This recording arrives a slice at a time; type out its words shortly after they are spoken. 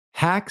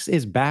Hacks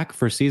is back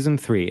for season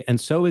 3,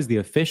 and so is the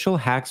official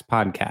Hacks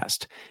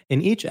podcast.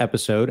 In each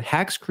episode,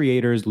 Hacks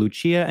creators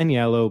Lucia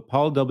Aniello,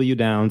 Paul W.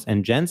 Downs,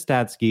 and Jen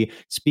Statsky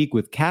speak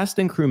with cast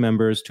and crew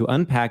members to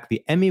unpack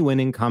the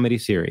Emmy-winning comedy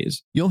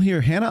series. You'll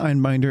hear Hannah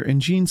Einbinder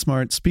and Gene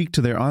Smart speak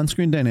to their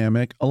on-screen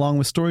dynamic, along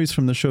with stories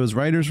from the show's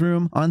writer's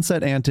room,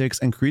 on-set antics,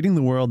 and creating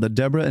the world that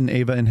Deborah and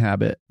Ava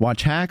inhabit.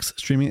 Watch Hacks,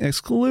 streaming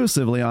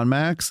exclusively on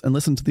Max, and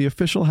listen to the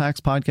official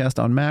Hacks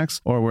podcast on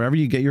Max or wherever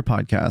you get your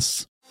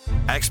podcasts.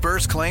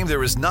 Experts claim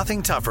there is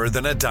nothing tougher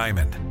than a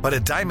diamond. But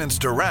at Diamonds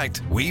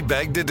Direct, we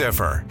beg to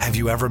differ. Have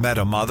you ever met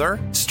a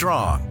mother?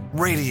 Strong,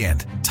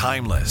 radiant,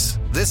 timeless.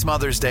 This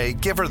Mother's Day,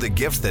 give her the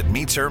gift that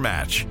meets her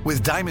match.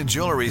 With diamond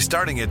jewelry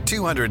starting at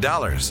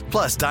 $200.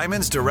 Plus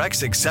Diamonds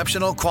Direct's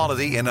exceptional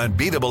quality and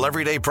unbeatable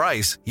everyday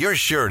price, you're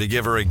sure to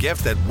give her a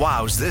gift that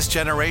wows this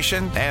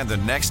generation and the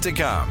next to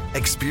come.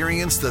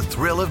 Experience the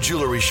thrill of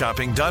jewelry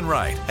shopping done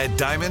right at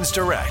Diamonds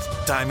Direct.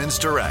 Diamonds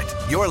Direct.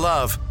 Your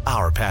love,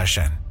 our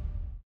passion.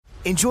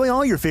 Enjoy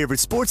all your favorite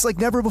sports like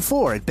never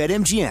before at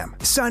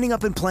BetMGM. Signing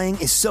up and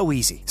playing is so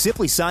easy.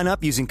 Simply sign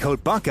up using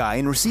code Buckeye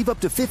and receive up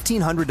to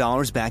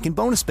 $1,500 back in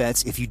bonus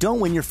bets if you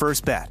don't win your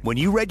first bet. When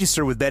you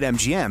register with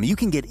BetMGM, you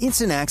can get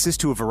instant access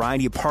to a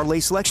variety of parlay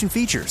selection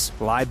features,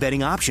 live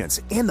betting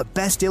options, and the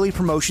best daily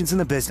promotions in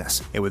the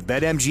business. And with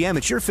BetMGM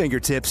at your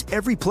fingertips,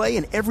 every play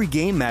and every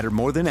game matter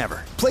more than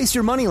ever. Place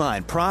your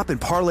moneyline, prop,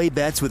 and parlay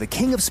bets with the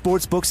king of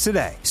sportsbooks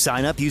today.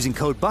 Sign up using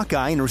code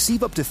Buckeye and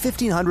receive up to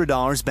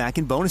 $1,500 back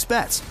in bonus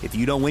bets if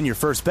you don't win your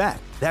first bet.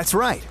 That's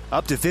right,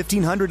 up to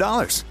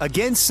 $1,500.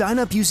 Again, sign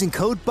up using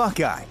code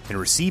Buckeye and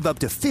receive up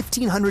to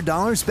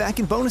 $1,500 back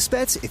in bonus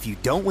bets if you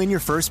don't win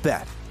your first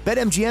bet.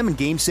 BetMGM and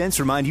GameSense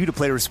remind you to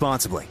play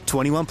responsibly.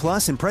 21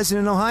 plus and present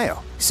in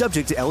Ohio.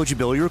 Subject to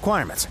eligibility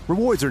requirements.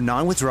 Rewards are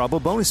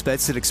non-withdrawable bonus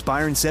bets that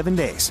expire in 7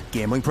 days.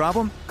 Gambling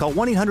problem? Call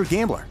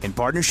 1-800-GAMBLER in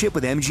partnership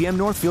with MGM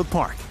Northfield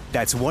Park.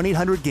 That's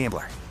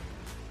 1-800-GAMBLER.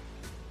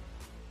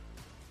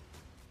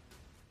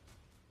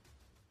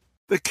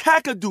 The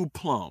Kakadu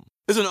plum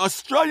is an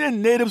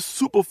Australian native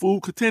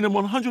superfood containing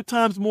 100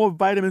 times more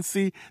vitamin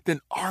C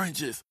than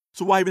oranges.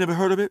 So why have you never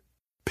heard of it?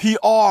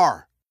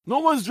 PR. No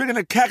one's drinking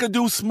a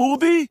Kakadu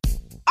smoothie?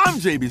 I'm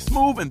JB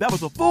Smoove, and that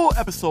was a full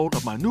episode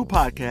of my new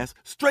podcast,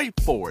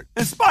 Straightforward,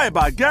 inspired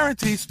by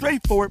guaranteed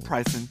straightforward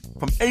pricing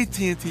from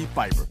AT&T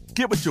Fiber.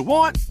 Get what you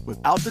want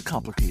without the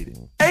complicated.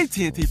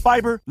 AT&T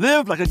Fiber,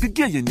 live like a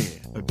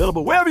gigillionaire.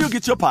 Available wherever you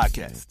get your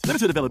podcasts.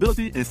 Limited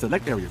availability in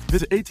select areas.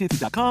 Visit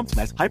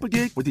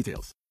AT&T.com/hypergig for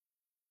details.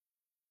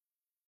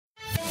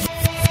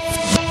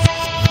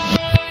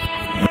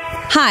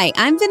 Hi,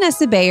 I'm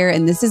Vanessa Bayer,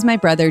 and this is my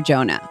brother,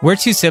 Jonah. We're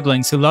two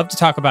siblings who love to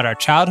talk about our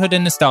childhood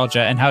and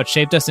nostalgia and how it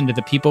shaped us into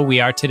the people we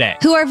are today.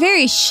 Who are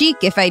very chic,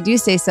 if I do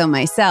say so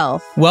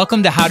myself.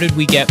 Welcome to How Did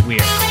We Get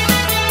Weird?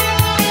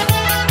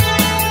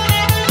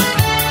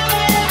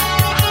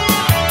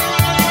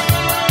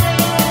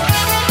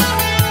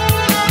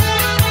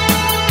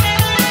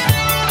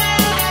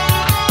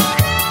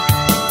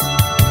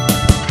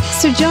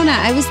 So, Jonah,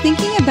 I was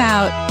thinking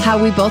about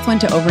how we both went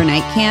to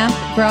overnight camp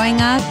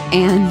growing up,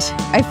 and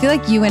I feel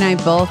like you and I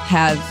both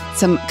have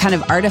some kind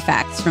of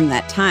artifacts from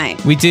that time.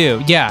 We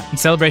do, yeah. In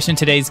celebration of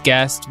today's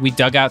guest, we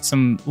dug out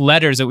some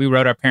letters that we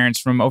wrote our parents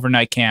from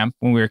overnight camp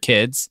when we were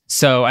kids.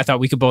 So I thought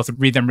we could both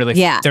read them really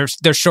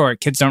fast. They're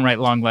short. Kids don't write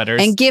long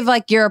letters. And give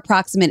like your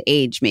approximate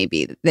age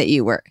maybe that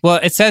you were. Well,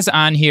 it says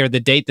on here the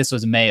date this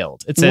was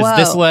mailed. It says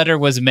this letter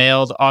was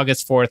mailed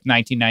August 4th,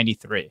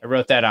 1993. I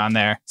wrote that on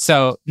there.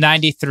 So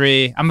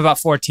 93, I'm about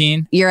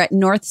 14. You're at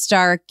North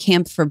Star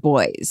Camp for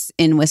Boys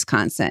in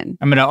Wisconsin.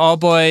 I'm at an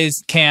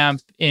all-boys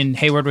camp in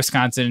Hayward,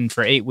 Wisconsin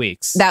for 8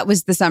 weeks. That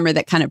was the summer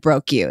that kind of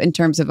broke you in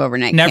terms of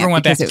overnight never camp.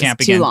 Went back to camp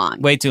again. Too long.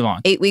 Way too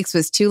long. 8 weeks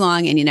was too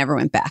long and you never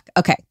went back.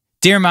 Okay.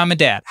 Dear Mom and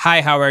Dad,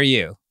 hi, how are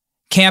you?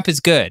 Camp is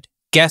good.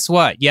 Guess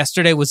what?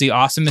 Yesterday was the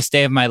awesomest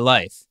day of my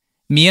life.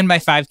 Me and my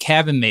 5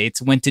 cabin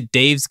mates went to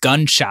Dave's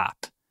gun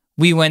shop.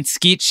 We went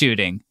skeet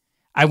shooting.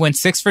 I went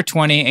 6 for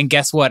 20, and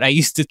guess what? I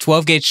used a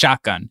 12-gauge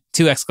shotgun,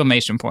 2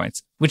 exclamation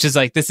points, which is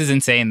like, this is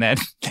insane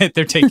that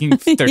they're taking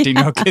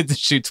 13-year-old kids to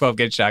shoot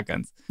 12-gauge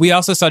shotguns. We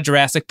also saw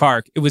Jurassic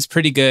Park. It was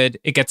pretty good.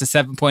 It gets a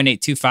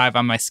 7.825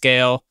 on my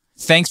scale.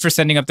 Thanks for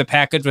sending up the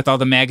package with all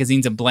the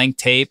magazines and blank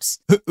tapes.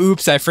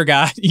 Oops, I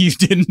forgot. You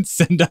didn't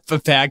send up a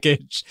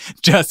package.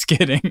 Just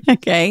kidding.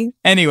 Okay.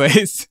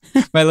 Anyways,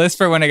 my list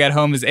for when I got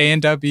home is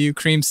A&W,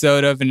 cream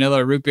soda,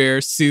 vanilla root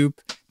beer, soup,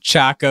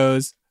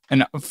 Chacos,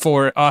 and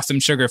 4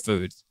 awesome sugar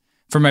foods.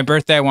 For my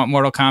birthday, I want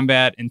Mortal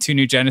Kombat and 2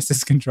 new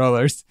Genesis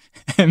controllers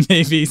and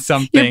maybe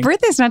something. Your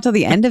birthday's not till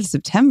the end of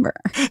September.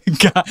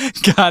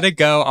 Gotta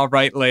go. I'll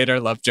write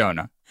later. Love,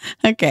 Jonah.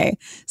 Okay.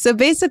 So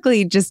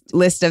basically just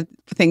list of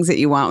things that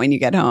you want when you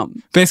get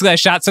home. Basically, I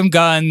shot some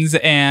guns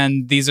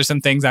and these are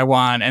some things I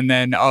want. And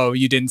then, oh,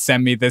 you didn't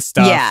send me this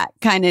stuff. Yeah.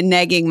 Kind of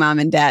negging Mom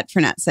and Dad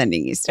for not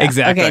sending you stuff.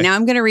 Exactly. Okay. Now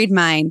I'm going to read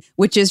mine,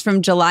 which is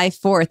from July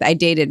 4th. I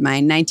dated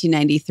mine,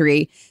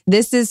 1993.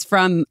 This is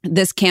from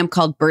this camp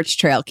called Birch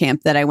Trail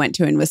Camp that I went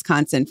to in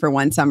Wisconsin for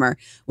one summer,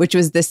 which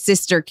was the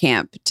sister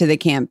camp to the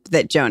camp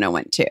that Jonah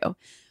went to.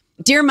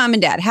 Dear Mom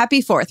and Dad,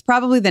 happy 4th,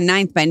 probably the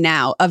 9th by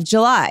now, of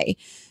July.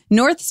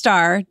 North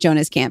Star,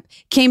 Jonah's camp,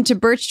 came to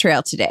Birch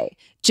Trail today.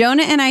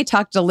 Jonah and I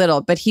talked a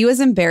little, but he was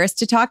embarrassed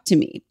to talk to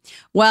me.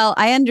 Well,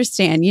 I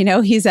understand.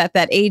 He's at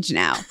that age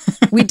now.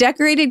 We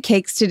decorated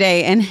cakes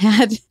today and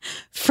had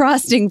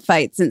frosting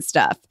fights and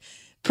stuff.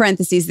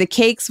 Parentheses, the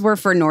cakes were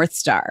for North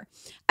Star.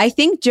 I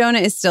think Jonah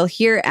is still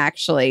here,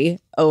 actually,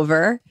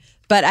 over.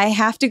 But I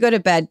have to go to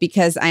bed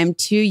because I'm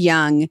too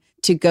young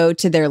to go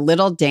to their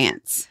little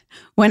dance.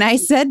 When I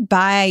said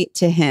bye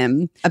to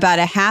him about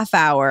a half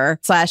hour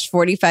 /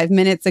 45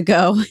 minutes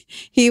ago,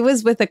 he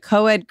was with a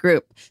co-ed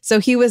group. So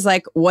he was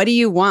like, "What do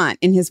you want?"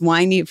 in his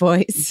whiny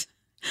voice.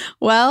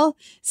 Well,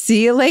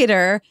 see you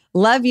later.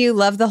 Love you.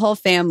 Love the whole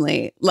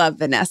family. Love,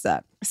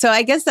 Vanessa. So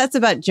I guess that's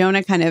about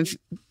Jonah kind of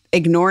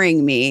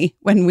ignoring me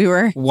when we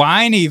were...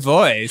 Whiny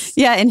voice.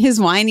 Yeah, in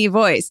his whiny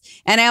voice.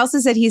 And I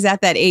also said he's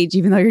at that age,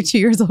 even though you're 2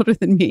 years older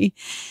than me.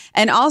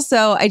 And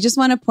also, I just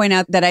want to point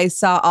out that I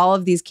saw all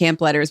of these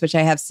camp letters, which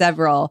I have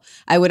several.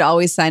 I would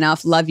always sign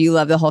off, "Love you,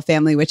 love the whole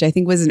family," which I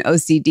think was an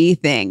OCD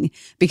thing,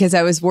 because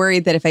I was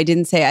worried that if I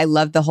didn't say I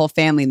love the whole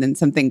family, then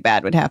something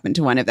bad would happen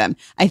to one of them.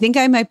 I think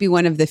I might be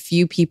one of the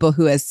few people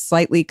who has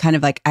slightly kind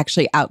of like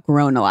actually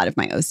outgrown a lot of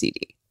my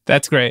OCD.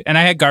 That's great. And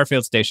I had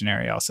Garfield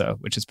stationery also,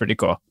 which is pretty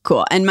cool.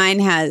 Cool. And mine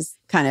has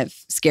kind of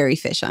scary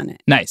fish on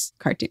it. Nice.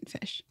 Cartoon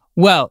fish.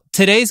 Well,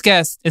 today's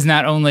guest is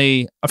not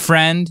only a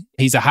friend,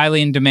 he's a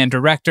highly in-demand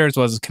director, as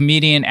well as a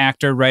comedian,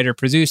 actor, writer,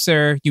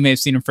 producer. You may have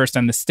seen him first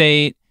on The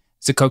State.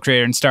 He's a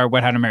co-creator and star of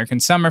Wet Hot American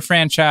Summer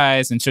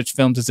franchise and such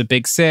films as A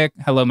Big Sick,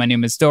 Hello, My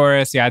Name is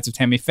Doris, The Odds of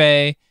Tammy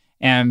Faye.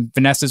 And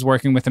Vanessa's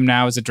working with him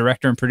now as a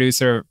director and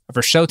producer of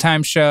her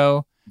Showtime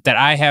show that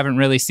I haven't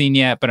really seen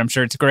yet, but I'm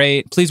sure it's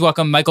great. Please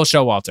welcome Michael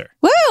Showalter.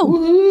 Woo!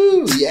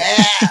 Woohoo!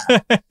 Yeah!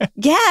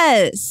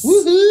 Yes.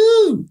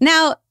 Woohoo!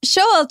 Now,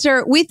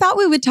 Showalter, we thought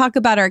we would talk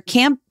about our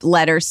camp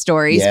letter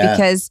stories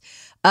because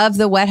of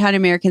the Wet Hot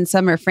American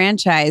Summer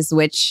franchise,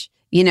 which,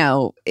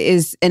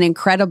 is an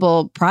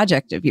incredible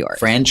project of yours.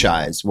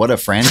 Franchise. What a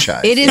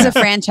franchise. It is a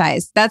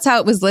franchise. That's how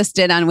it was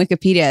listed on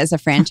Wikipedia, as a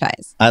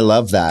franchise. I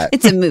love that.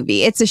 It's a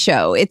movie. It's a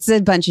show. It's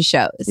a bunch of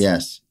shows.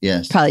 Yes.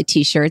 Probably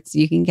t-shirts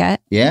you can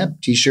get. Yeah,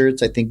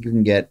 t-shirts. I think you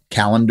can get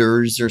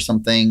calendars or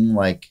something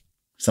like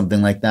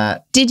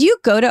that. Did you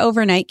go to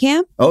overnight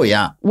camp? Oh,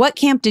 yeah. What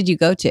camp did you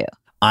go to?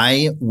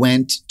 I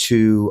went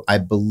to, I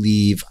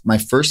believe, my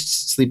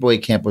first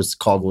sleepaway camp was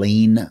called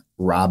Lane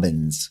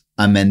Robbins.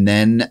 And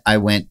then I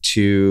went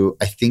to,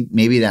 I think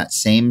maybe that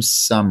same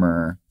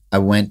summer, I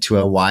went to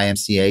a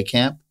YMCA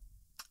camp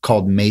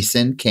called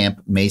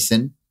Camp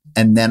Mason.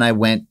 And then I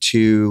went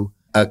to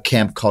a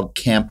camp called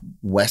Camp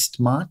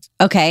Westmont.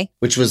 Okay.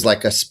 Which was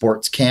like a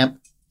sports camp,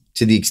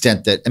 to the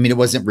extent that, it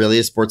wasn't really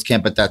a sports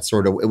camp, but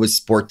it was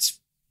sports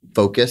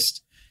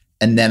focused.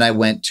 And then I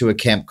went to a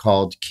camp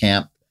called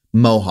Camp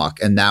Mohawk,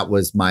 and that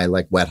was my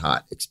Wet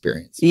Hot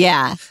experience.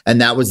 Yeah.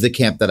 And that was the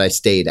camp that I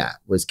stayed at,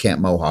 was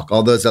Camp Mohawk.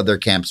 All those other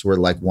camps were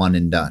one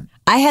and done.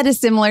 I had a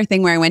similar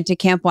thing where I went to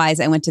Camp Wise,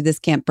 I went to this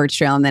Camp Birch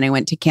Trail, and then I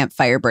went to Camp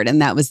Firebird, and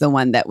that was the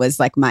one that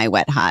was my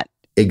Wet Hot.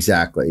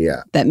 Exactly,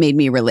 yeah. That made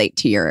me relate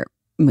to your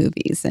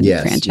movies and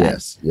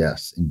franchise.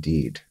 Yes,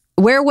 indeed.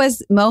 Where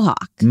was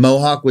Mohawk?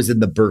 Mohawk was in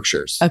the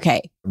Berkshires.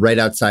 Okay. Right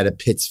outside of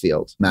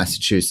Pittsfield,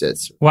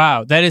 Massachusetts.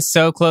 Wow, that is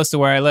so close to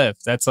where I live.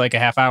 That's like a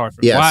half hour from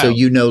me. Yeah, wow.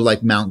 So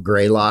Mount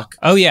Greylock.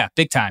 Oh yeah,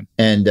 big time.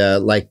 And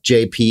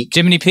Jay Peak.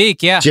 Jiminy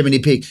Peak, yeah. Jiminy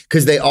Peak.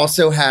 Because they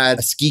also had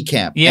a ski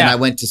camp. Yeah. And I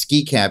went to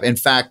ski camp. In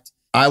fact,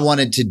 I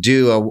wanted to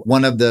do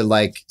one of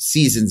the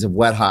seasons of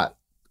Wet Hot,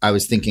 I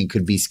was thinking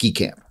could be ski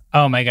camp.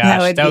 Oh my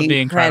gosh, that would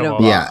be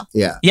incredible. Yeah.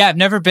 Yeah, I've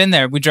never been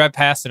there. We drive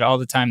past it all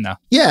the time though.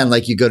 Yeah,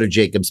 and you go to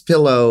Jacob's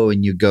Pillow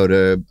and you go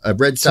to a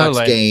Red Sox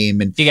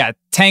game. And you got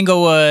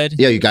Tanglewood.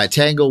 Yeah, you got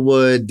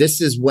Tanglewood.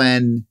 This is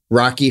when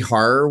Rocky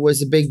Horror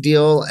was a big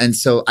deal. And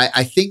so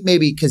I think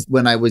maybe because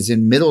when I was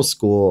in middle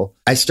school,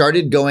 I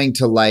started going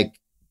to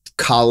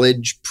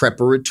college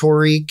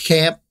preparatory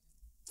camp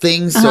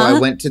things. So I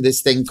went to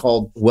this thing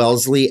called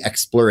Wellesley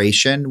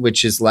Exploration,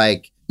 which is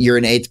you're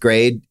in 8th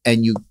grade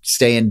and you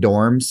stay in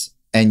dorms.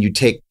 And you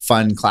take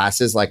fun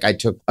classes. I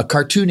took a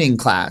cartooning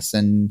class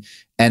and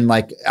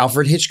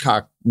Alfred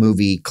Hitchcock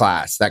movie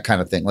class, that kind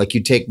of thing.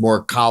 You take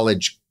more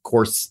college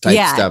course type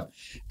stuff.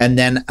 And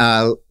then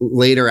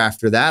later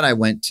after that, I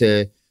went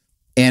to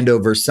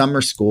Andover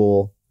Summer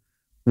School,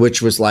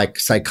 which was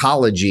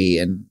psychology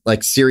and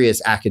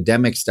serious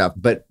academic stuff.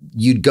 But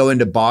you'd go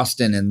into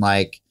Boston and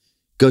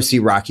go see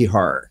Rocky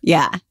Horror.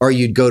 Yeah. Or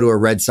you'd go to a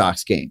Red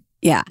Sox game.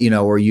 Yeah.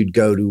 Or you'd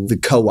go to the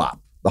co-op.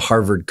 The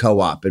Harvard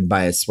Co-op, and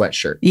buy a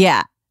sweatshirt.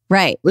 Yeah,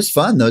 right. It was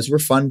fun. Those were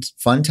fun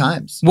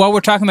times. While we're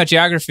talking about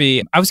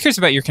geography, I was curious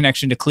about your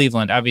connection to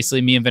Cleveland.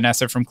 Obviously, me and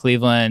Vanessa are from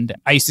Cleveland.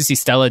 I used to see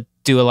Stella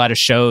do a lot of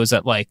shows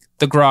at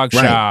the Grog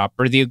Shop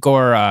or the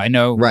Agora. I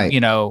know,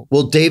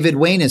 Well, David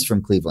Wayne is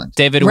from Cleveland.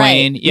 David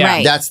Wayne, yeah.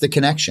 Right. That's the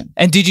connection.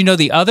 And did you know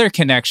the other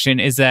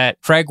connection is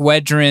that Craig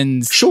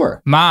Wedren's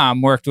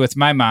mom worked with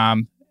my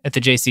mom at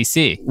the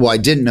JCC. Well, I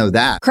didn't know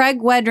that.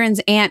 Craig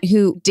Wedren's aunt,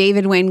 who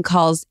David Wayne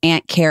calls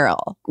Aunt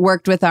Carol,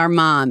 worked with our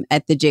mom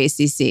at the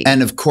JCC.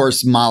 And of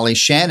course, Molly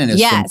Shannon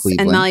is from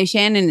Cleveland. And Molly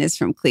Shannon is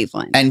from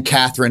Cleveland. And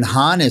Catherine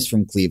Hahn is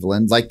from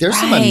Cleveland. Like, there's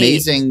some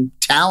amazing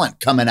talent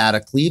coming out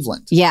of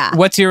Cleveland. Yeah.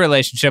 What's your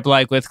relationship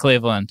like with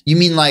Cleveland? You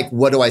mean like,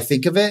 what do I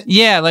think of it?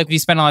 Yeah, like you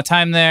spent a lot of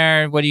time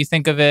there. What do you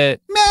think of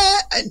it?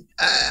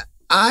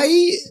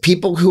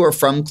 People who are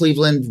from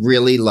Cleveland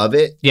really love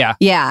it. Yeah.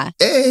 Yeah.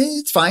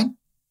 It's fine.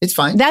 It's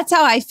fine. That's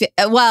how I feel.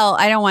 Well,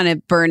 I don't want to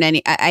burn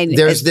any.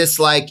 There's this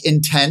like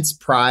intense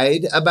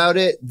pride about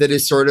it that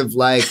is sort of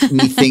like,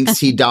 methinks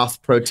he doth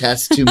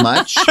protest too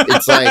much.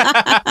 It's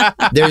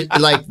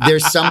like,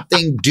 there's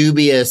something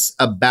dubious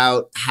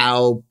about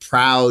how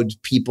proud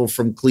people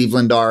from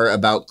Cleveland are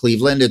about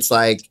Cleveland. It's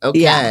like,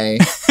 okay,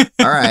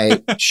 all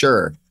right,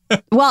 sure.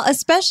 Well,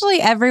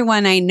 especially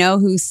everyone I know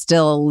who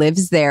still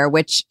lives there,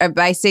 which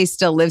I say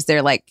still lives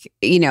there, like,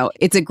 you know,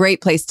 it's a great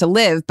place to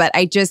live. But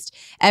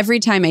every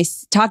time I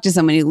talk to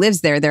someone who lives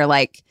there, they're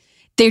like,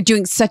 they're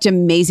doing such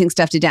amazing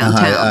stuff to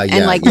downtown.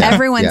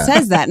 Everyone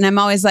says that. And I'm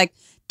always like,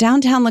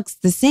 downtown looks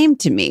the same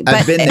to me.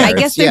 But I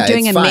guess they're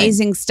doing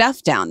amazing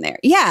stuff down there.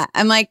 Yeah.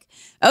 I'm like,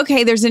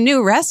 okay, there's a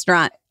new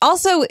restaurant.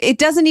 Also, it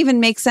doesn't even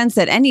make sense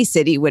that any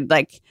city would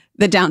like,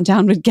 the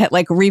downtown would get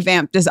like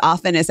revamped as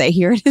often as I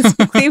hear it is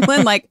in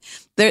Cleveland. Like,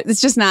 it's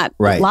just not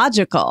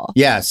logical.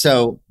 Yeah.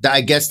 So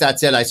I guess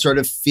that's it. I sort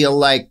of feel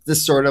like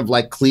this sort of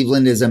like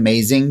Cleveland is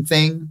amazing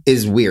thing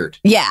is weird.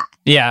 Yeah.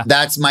 Yeah.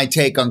 That's my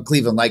take on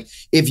Cleveland. Like,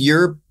 if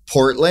you're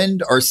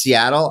Portland or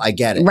Seattle, I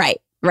get it.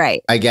 Right.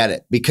 I get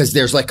it, because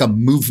there's like a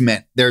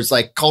movement. There's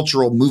like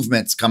cultural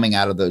movements coming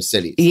out of those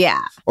cities.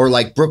 Yeah. Or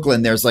like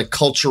Brooklyn, there's like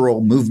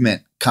cultural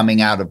movement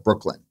coming out of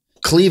Brooklyn.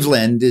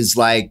 Cleveland is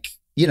like,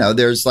 you know,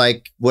 there's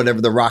like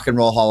whatever, the Rock and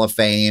Roll Hall of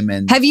Fame.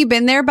 And have you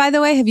been there, by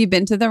the way? Have you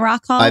been to the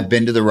Rock Hall? I've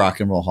been to the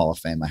Rock and Roll Hall of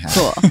Fame. I have.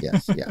 Cool.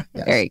 Yes.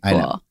 Very cool. I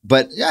know.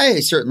 But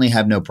I certainly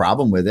have no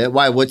problem with it.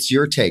 Why? What's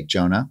your take,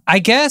 Jonah? I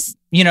guess,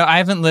 you know, I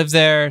haven't lived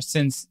there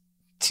since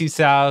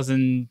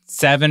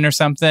 2007 or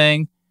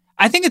something.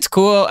 I think it's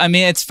cool. I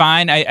mean, it's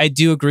fine. I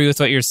do agree with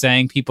what you're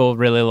saying. People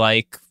really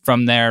like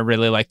from there,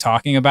 really like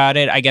talking about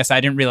it. I guess I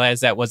didn't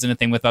realize that wasn't a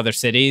thing with other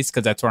cities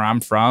because that's where I'm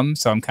from.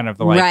 So I'm kind of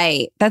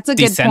like That's a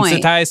good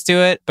point. Desensitized to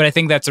it. But I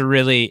think that's a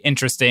really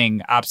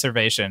interesting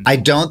observation. I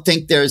don't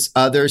think there's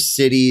other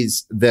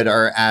cities that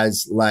are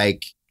as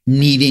like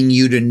needing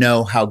you to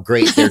know how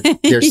great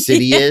their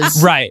city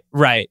is. Right.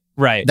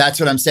 That's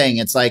what I'm saying.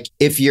 It's like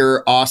if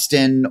you're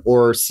Austin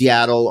or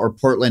Seattle or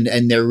Portland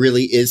and there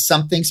really is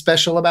something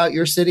special about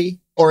your city,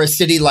 or a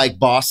city like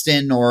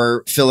Boston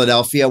or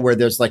Philadelphia where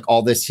there's like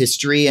all this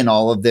history and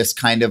all of this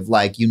kind of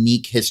like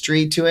unique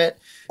history to it,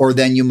 or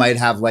then you might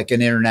have like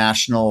an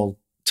international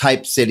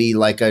type city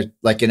like an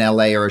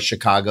LA or a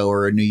Chicago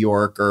or a New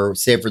York or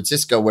San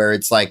Francisco where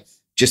it's like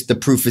just the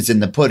proof is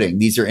in the pudding.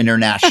 These are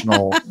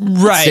international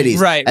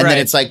cities. And then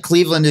it's like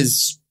Cleveland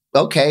is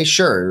okay,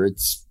 sure.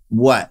 It's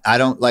what? I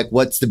don't like,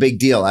 what's the big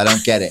deal? I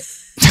don't get it.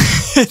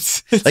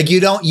 Like you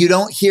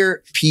don't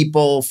hear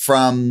people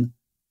from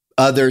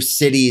other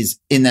cities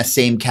in the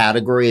same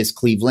category as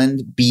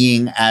Cleveland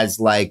being as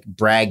like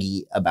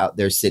braggy about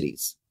their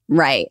cities.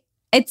 Right.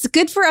 It's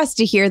good for us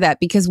to hear that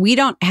because we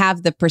don't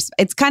have the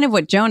it's kind of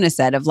what Jonah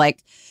said of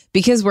like,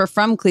 because we're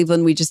from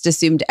Cleveland, we just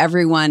assumed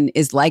everyone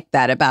is like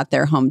that about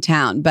their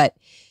hometown. But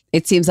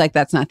it seems like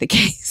that's not the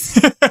case.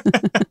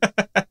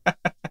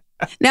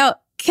 Now,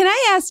 can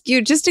I ask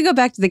you, just to go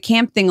back to the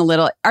camp thing a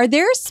little, are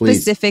there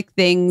specific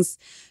things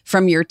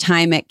from your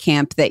time at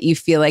camp that you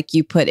feel like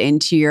you put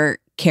into your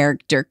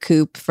character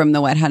Coop from the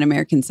Wet Hot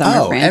American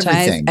Summer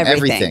franchise?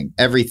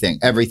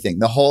 Everything.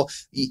 The whole,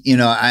 you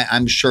know,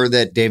 I'm sure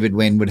that David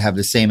Wayne would have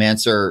the same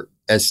answer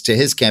as to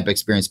his camp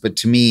experience, but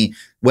to me,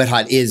 Wet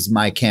Hot is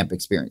my camp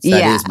experience.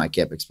 That is my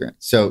camp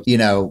experience. So, you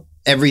know,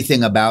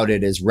 everything about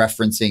it is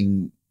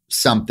referencing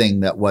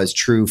something that was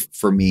true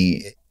for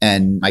me,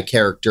 and my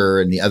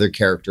character and the other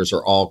characters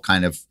are all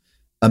kind of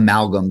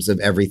amalgams of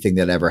everything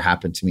that ever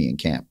happened to me in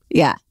camp.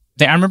 Yeah.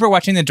 I remember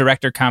watching the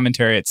director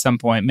commentary at some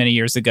point many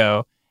years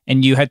ago,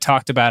 and you had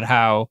talked about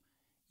how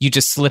you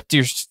just slipped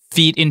your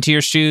feet into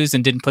your shoes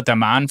and didn't put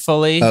them on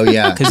fully. Oh,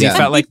 yeah. Because you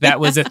felt like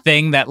that was a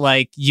thing that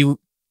like you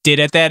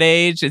did at that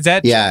age. Is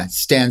that? Yeah.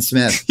 Stan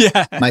Smith.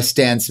 Yeah. My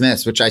Stan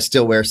Smiths, which I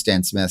still wear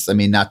Stan Smiths. I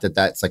mean, not that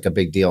that's like a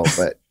big deal,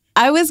 but.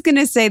 I was going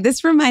to say,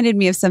 this reminded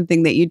me of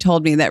something that you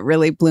told me that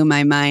really blew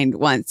my mind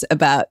once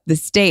about the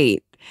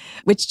state,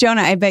 which,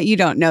 Jonah, I bet you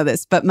don't know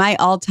this, but my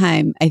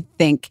all-time, I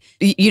think,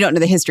 you don't know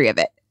the history of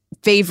it,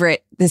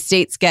 favorite, the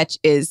state sketch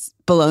is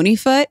Baloney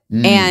Foot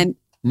and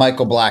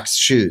Michael Black's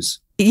shoes.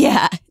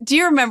 Yeah. Do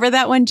you remember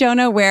that one,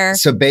 Jonah, where?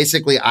 So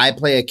basically I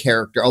play a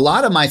character. A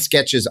lot of my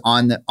sketches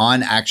on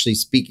actually,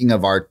 speaking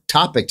of our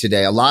topic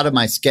today, a lot of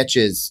my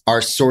sketches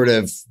are sort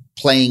of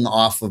playing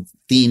off of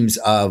themes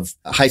of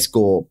high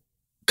school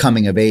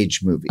coming of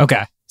age movie.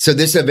 Okay. So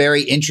this is a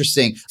very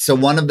interesting. So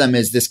one of them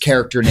is this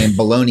character named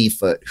Baloney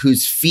Foot,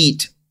 whose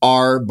feet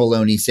are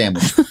bologna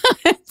sandwiches.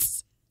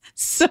 It's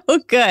so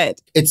good.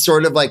 It's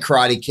sort of like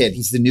Karate Kid.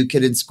 He's the new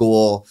kid in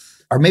school.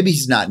 or maybe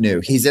he's not new.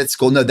 He's at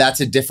school. No,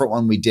 that's a different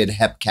one we did,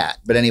 Hepcat.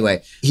 But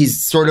anyway,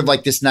 he's sort of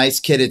like this nice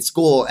kid at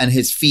school, and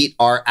his feet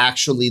are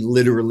actually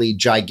literally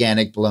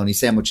gigantic bologna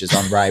sandwiches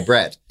on rye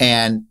bread.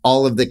 And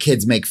all of the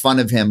kids make fun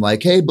of him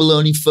like, hey,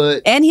 bologna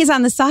foot. And he's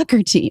on the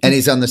soccer team. And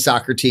he's on the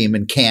soccer team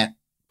and can't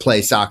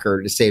play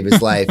soccer to save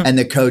his life. And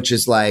the coach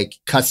is like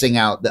cussing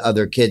out the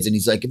other kids. And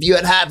he's like, if you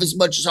had half as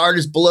much as hard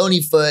as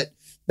bologna foot,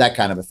 that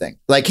kind of a thing.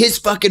 Like his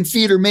fucking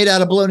feet are made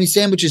out of bologna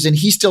sandwiches and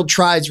he still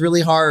tries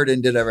really hard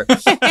and did ever.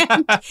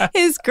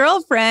 His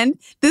girlfriend,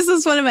 this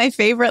is one of my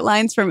favorite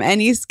lines from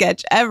any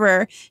sketch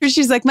ever.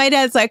 She's like, my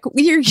dad's like,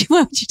 why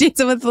don't you date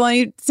someone with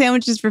bologna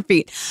sandwiches for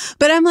feet?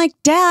 But I'm like,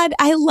 Dad,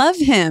 I love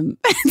him.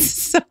 It's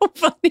so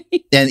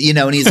funny. And, you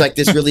know, and he's like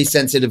this really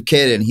sensitive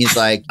kid. And he's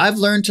like, I've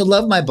learned to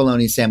love my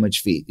bologna sandwich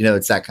feet. You know,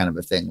 it's that kind of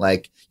a thing.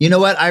 Like, you know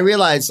what? I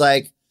realized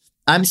like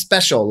I'm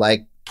special.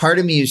 Like, part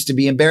of me used to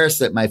be embarrassed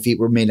that my feet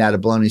were made out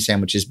of bologna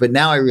sandwiches, but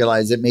now I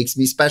realize it makes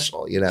me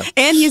special, you know?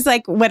 And he's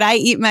like, would I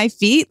eat my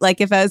feet?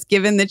 Like if I was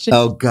given the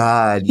Oh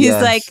God. He's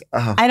yes. like,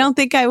 I don't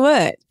think I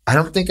would. I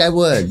don't think I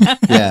would.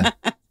 Yeah.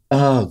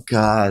 Oh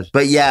God.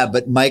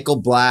 But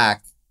Michael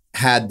Black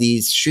had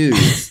these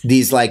shoes,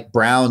 these like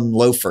brown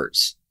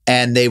loafers.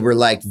 And they were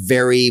like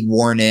very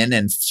worn in,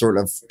 and sort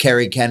of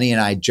Carrie Kenny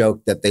and I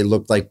joked that they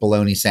looked like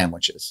bologna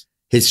sandwiches.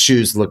 His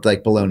shoes looked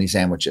like bologna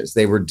sandwiches.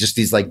 They were just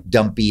these like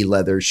dumpy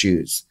leather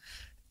shoes.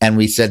 And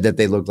we said that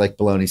they looked like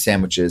bologna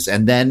sandwiches.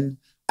 And then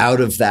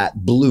out of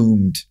that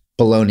bloomed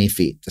Bologna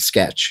Feet, the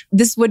sketch.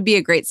 This would be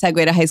a great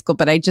segue to high school,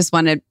 but I just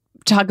want to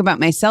talk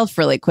about myself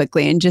really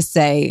quickly and just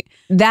say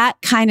that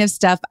kind of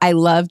stuff I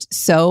loved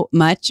so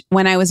much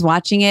when I was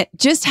watching it,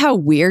 just how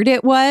weird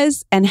it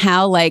was and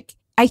how like,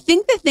 I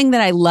think the thing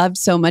that I loved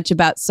so much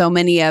about so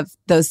many of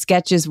those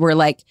sketches were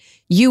like,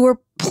 you were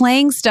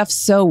playing stuff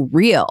so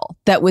real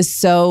that was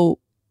so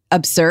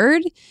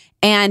absurd.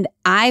 And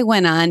I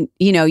went on,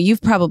 you know,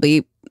 you've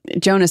probably,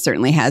 Jonah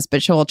certainly has,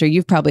 but Showalter,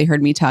 you've probably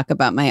heard me talk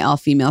about my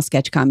all-female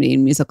sketch comedy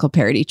and musical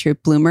parody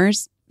troupe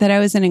Bloomers that I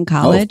was in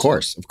college. Oh,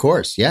 of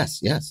course.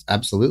 Yes,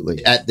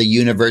 absolutely. At the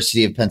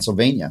University of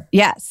Pennsylvania.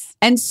 Yes.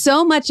 And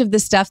so much of the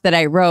stuff that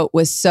I wrote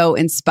was so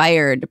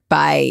inspired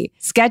by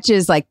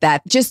sketches like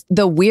that, just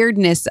the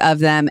weirdness of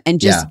them and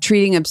just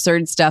treating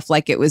absurd stuff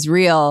like it was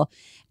real.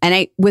 And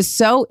I was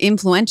so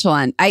influential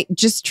on, I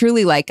just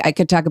truly like, I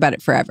could talk about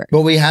it forever.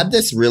 Well, we had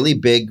this really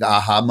big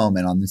aha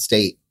moment on the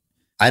state.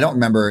 I don't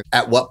remember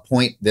at what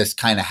point this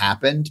kind of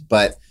happened,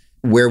 but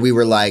where we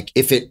were like,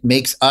 if it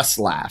makes us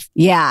laugh,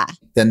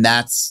 then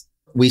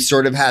we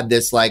sort of had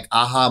this like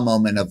aha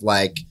moment of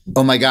like,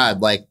 oh my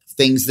God, like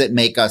things that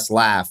make us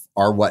laugh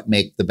are what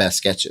make the best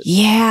sketches.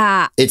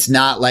 Yeah. It's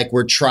not like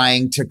we're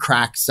trying to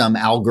crack some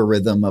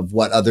algorithm of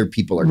what other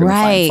people are going to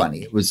find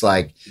funny. It was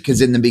like,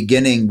 because in the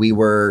beginning we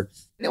were,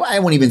 I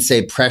won't even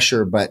say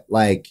pressure, but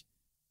like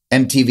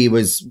MTV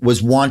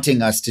was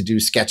wanting us to do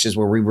sketches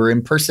where we were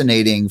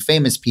impersonating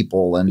famous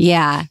people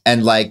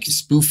and like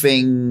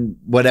spoofing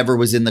whatever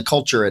was in the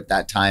culture at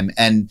that time.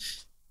 And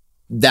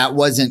that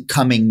wasn't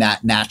coming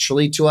that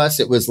naturally to us.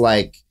 It was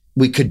like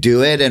we could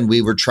do it and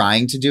we were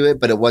trying to do it,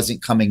 but it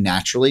wasn't coming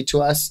naturally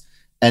to us.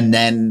 And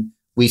then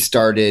we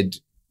started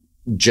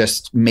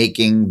just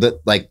making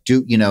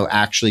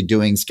actually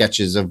doing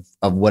sketches of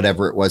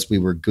whatever it was we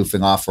were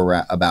goofing off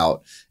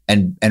about.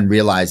 And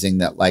realizing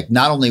that like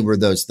not only were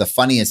those the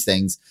funniest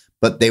things,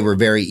 but they were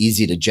very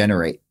easy to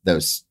generate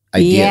those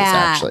ideas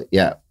actually.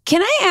 Yeah.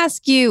 Can I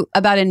ask you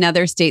about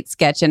another state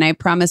sketch? And I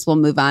promise we'll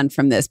move on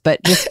from this,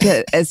 but just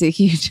as a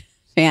huge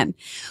fan,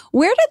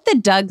 where did the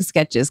Doug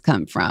sketches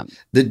come from?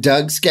 The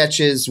Doug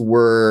sketches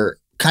were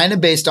kind of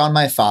based on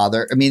my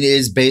father. I mean, it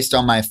is based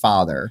on my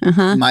father.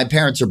 Uh-huh. My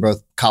parents are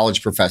both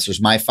college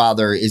professors. My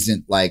father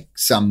isn't like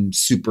some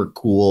super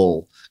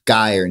cool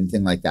guy or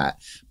anything like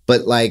that.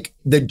 But like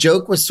the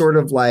joke was sort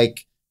of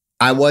like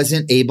I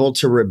wasn't able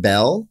to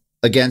rebel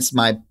against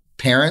my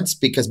parents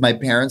because my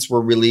parents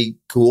were really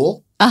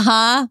cool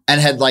and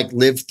had like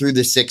lived through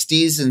the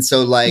 60s. And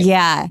so like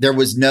there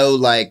was no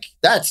like,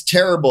 that's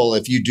terrible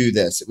if you do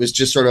this. It was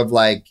just sort of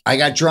like, I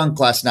got drunk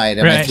last night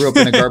and I threw up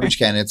in a garbage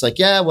can. And it's like,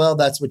 yeah, well,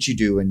 that's what you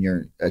do when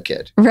you're a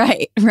kid.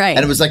 Right. And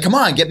it was like, come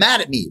on, get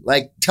mad at me.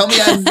 Like, tell me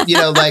I'm,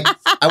 like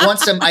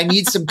I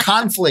need some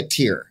conflict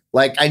here.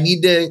 Like I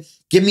need to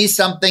give me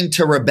something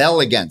to rebel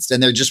against.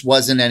 And there just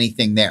wasn't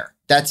anything there.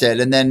 That's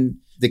it. And then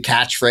the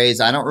catchphrase,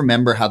 I don't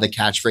remember how the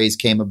catchphrase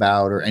came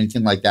about or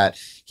anything like that.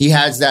 He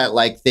has that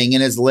like thing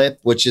in his lip,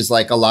 which is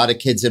like a lot of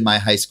kids in my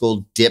high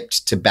school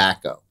dipped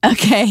tobacco.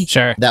 Okay.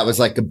 Sure. That was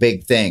like a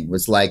big thing,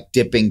 was like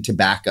dipping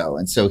tobacco.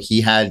 And so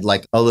he had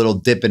like a little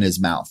dip in his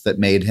mouth that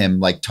made him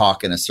like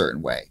talk in a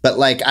certain way. But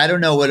like, I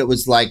don't know what it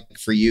was like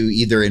for you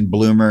either in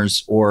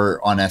Bloomers or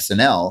on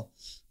SNL.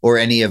 Or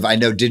any of, I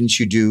know, didn't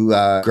you do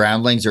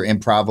Groundlings or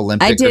Improv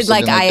Olympic? I did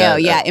like IO,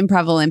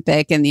 Improv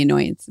Olympic and The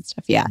Annoyance and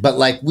stuff, But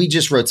like we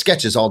just wrote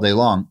sketches all day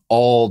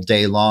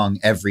long,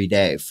 every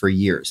day for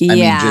years. I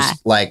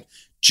mean,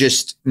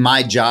 just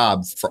my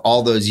job for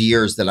all those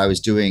years that I was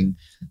doing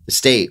the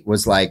state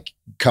was like,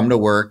 come to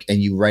work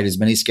and you write as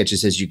many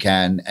sketches as you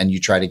can and you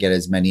try to get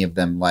as many of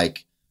them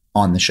like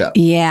on the show.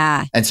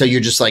 Yeah. And so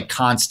you're just like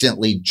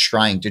constantly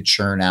trying to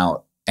churn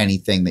out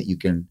anything that you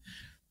can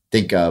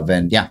think of.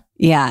 And yeah.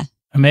 Yeah.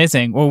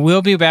 Amazing. Well,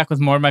 we'll be back with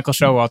more Michael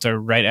Showalter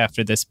right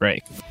after this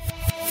break.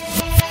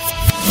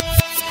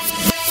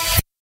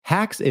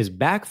 Hacks is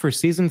back for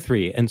season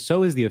 3, and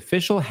so is the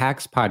official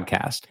Hacks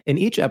podcast. In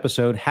each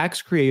episode,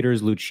 Hacks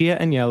creators Lucia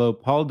Aniello,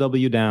 Paul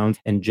W. Downs,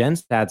 and Jen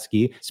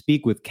Statsky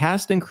speak with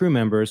cast and crew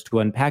members to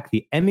unpack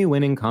the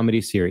Emmy-winning comedy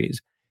series.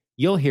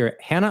 You'll hear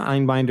Hannah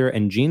Einbinder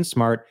and Jean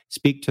Smart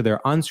speak to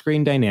their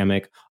on-screen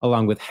dynamic,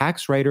 along with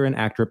Hacks writer and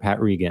actor Pat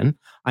Regan,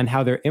 on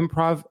how their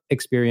improv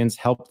experience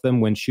helped them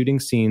when shooting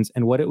scenes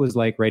and what it was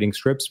like writing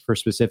scripts for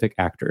specific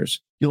actors.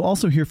 You'll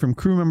also hear from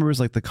crew members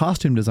like the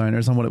costume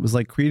designers on what it was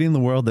like creating the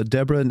world that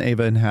Deborah and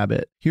Ava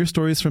inhabit. Hear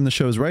stories from the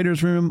show's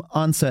writer's room,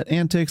 on-set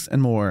antics,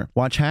 and more.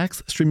 Watch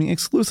Hacks streaming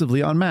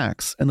exclusively on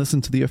Max, and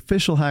listen to the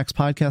official Hacks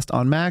podcast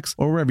on Max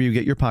or wherever you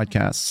get your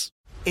podcasts.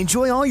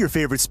 Enjoy all your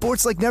favorite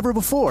sports like never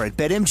before at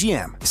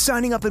BetMGM.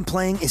 Signing up and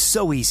playing is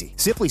so easy.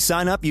 Simply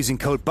sign up using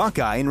code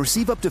Buckeye and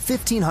receive up to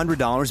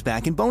 $1,500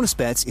 back in bonus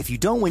bets if you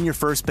don't win your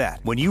first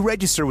bet. When you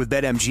register with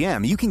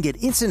BetMGM, you can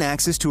get instant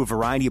access to a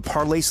variety of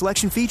parlay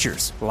selection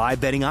features, live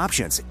betting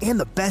options, and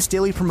the best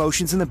daily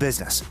promotions in the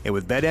business. And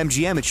with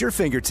BetMGM at your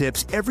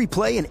fingertips, every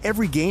play and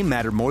every game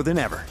matter more than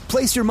ever.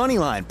 Place your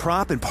moneyline,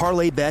 prop, and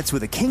parlay bets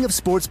with the king of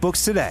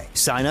sportsbooks today.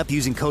 Sign up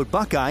using code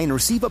Buckeye and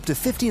receive up to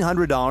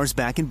 $1,500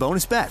 back in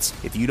bonus bets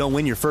if you don't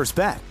win your first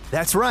bet.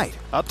 That's right,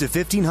 up to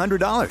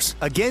 $1,500.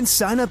 Again,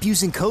 sign up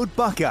using code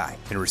Buckeye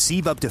and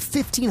receive up to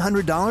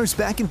 $1,500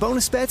 back in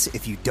bonus bets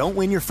if you don't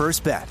win your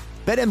first bet.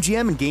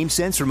 BetMGM and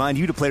GameSense remind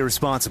you to play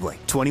responsibly.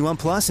 21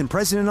 plus and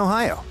present in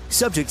Ohio.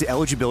 Subject to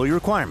eligibility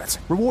requirements.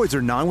 Rewards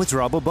are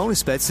non-withdrawable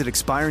bonus bets that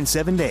expire in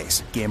 7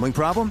 days. Gambling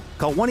problem?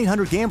 Call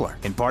 1-800-GAMBLER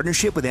in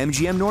partnership with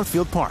MGM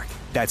Northfield Park.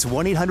 That's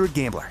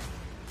 1-800-GAMBLER.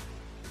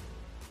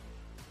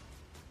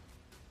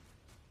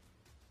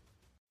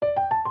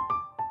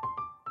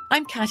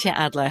 I'm Katya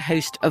Adler,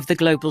 host of The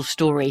Global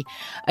Story.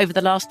 Over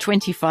the last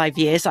 25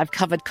 years, I've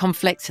covered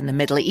conflicts in the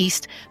Middle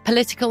East,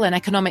 political and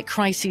economic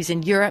crises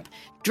in Europe,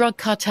 drug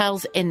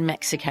cartels in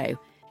Mexico.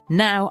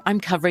 Now I'm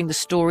covering the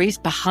stories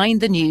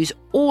behind the news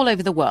all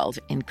over the world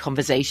in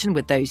conversation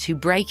with those who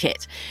break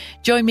it.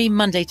 Join me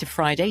Monday to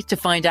Friday to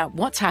find out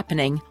what's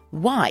happening,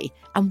 why,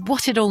 and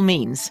what it all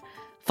means.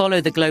 Follow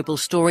The Global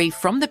Story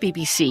from the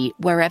BBC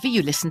wherever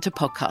you listen to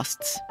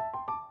podcasts.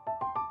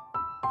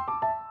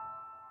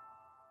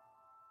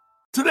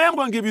 Today I'm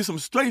going to give you some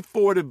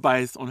straightforward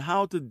advice on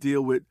how to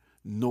deal with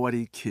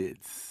naughty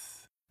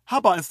kids. How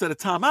about instead of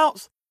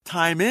timeouts,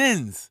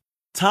 time-ins?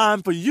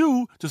 Time for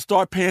you to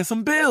start paying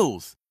some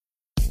bills.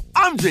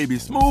 I'm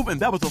JB Smoove, and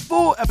that was a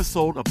full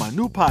episode of my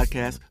new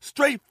podcast,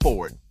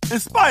 Straightforward,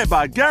 inspired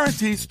by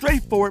guaranteed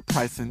straightforward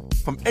pricing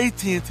from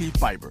AT&T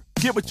Fiber.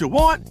 Get what you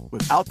want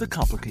without the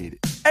complicated.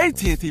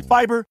 AT&T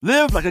Fiber,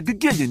 live like a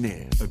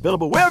gigillionaire.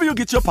 Available wherever you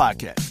get your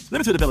podcast.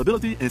 Limited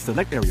availability in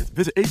select areas.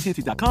 Visit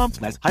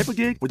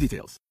AT&T.com/hypergig for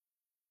details.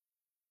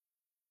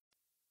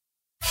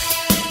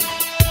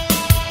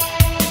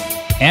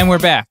 And we're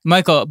back.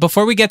 Michael,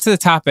 before we get to the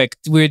topic,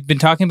 we've been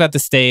talking about the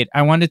state.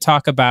 I wanted to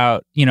talk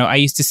about, I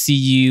used to see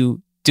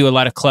you do a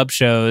lot of club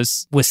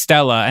shows with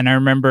Stella. And I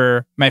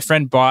remember my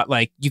friend bought,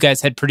 you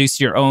guys had produced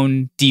your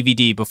own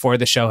DVD before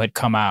the show had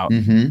come out.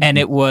 Mm-hmm. And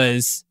it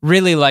was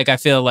really I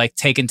feel like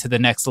taken to the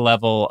next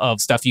level of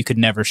stuff you could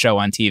never show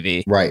on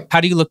TV. Right. How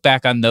do you look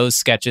back on those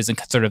sketches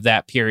and sort of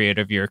that period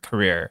of your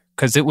career?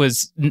 Because it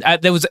was in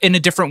a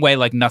different way,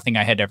 like nothing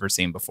I had ever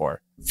seen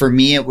before. For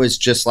me, it was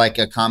just like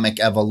a comic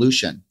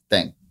evolution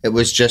thing. It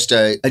was just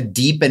a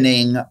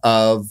deepening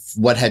of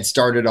what had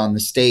started on the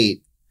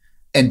state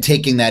and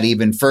taking that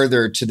even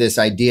further to this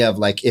idea of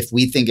if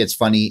we think it's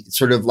funny,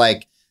 sort of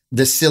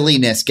the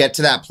silliness, get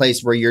to that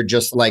place where you're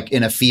just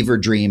in a fever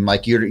dream.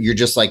 You're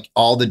just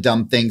all the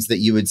dumb things that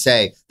you would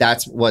say.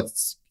 That's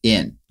what's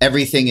in.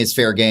 Everything is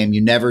fair game.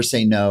 You never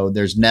say no.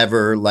 There's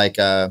never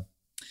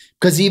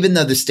because even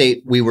though the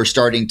state, we were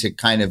starting to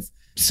kind of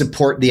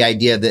support the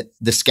idea that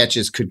the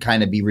sketches could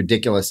kind of be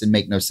ridiculous and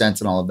make no sense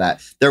and all of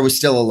that, there was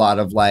still a lot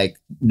of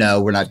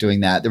no, we're not doing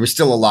that. There was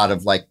still a lot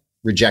of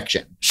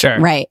rejection. Sure.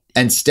 Right.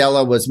 And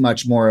Stella was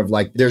much more of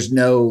there's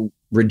no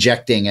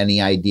rejecting any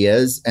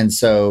ideas. And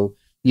so,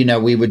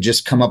 we would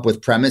just come up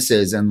with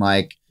premises and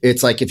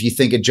it's if you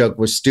think a joke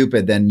was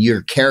stupid, then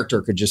your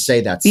character could just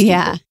say that's stupid.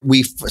 Yeah.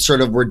 We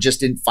sort of were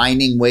just in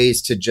finding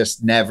ways to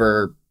just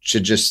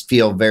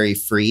feel very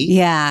free.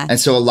 Yeah. And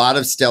so a lot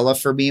of Stella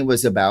for me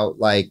was about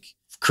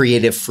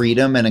creative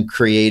freedom and a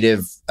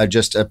creative,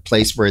 just a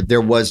place where there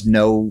was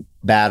no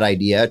bad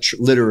idea.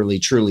 Literally,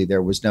 truly,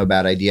 there was no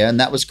bad idea. And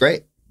that was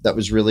great. That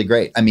was really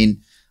great. I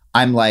mean,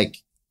 I'm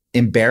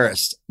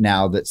embarrassed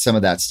now that some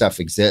of that stuff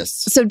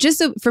exists. So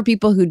just for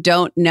people who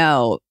don't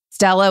know,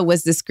 Stella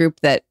was this group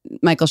that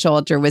Michael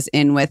Showalter was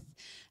in with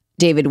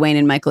David Wayne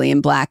and Michael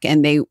Ian Black.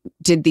 And they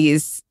did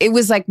these, it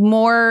was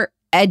more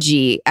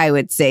edgy, I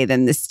would say,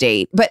 than the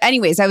state. But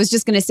anyways, I was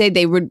just going to say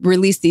they would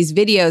release these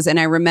videos. And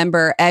I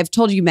remember I've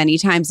told you many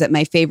times that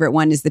my favorite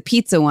one is the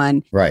pizza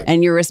one. Right.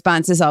 And your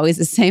response is always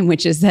the same,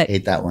 which is that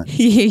Hate that one.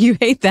 you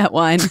hate that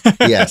one.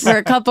 Yes. For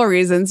a couple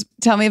reasons.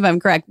 Tell me if I'm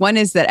correct. One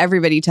is that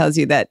everybody tells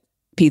you that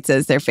pizza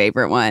is their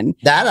favorite one.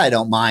 That I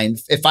don't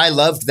mind. If I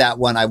loved that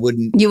one, I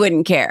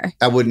wouldn't care.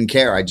 I wouldn't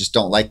care. I just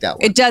don't like that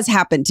one. It does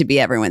happen to be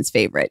everyone's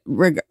favorite.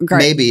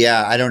 Maybe,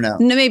 yeah. I don't know.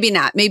 No, maybe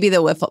not. Maybe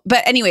the wiffle.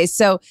 But anyways,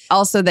 so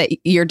also that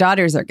your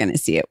daughters are going to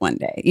see it one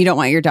day. You don't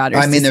want your daughters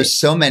there's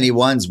so many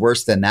ones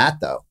worse than that,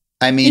 though.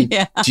 I mean,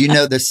 do you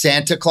know the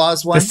Santa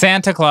Claus one? The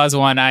Santa Claus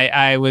one,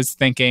 I was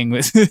thinking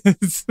was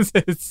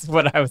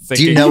what I was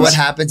thinking. Do you know what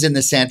happens in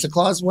the Santa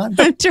Claus one?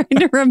 I'm trying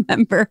to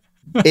remember.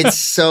 It's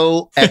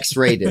so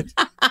X-rated.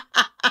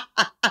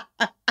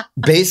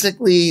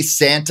 Basically,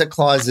 Santa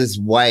Claus's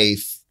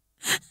wife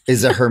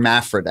is a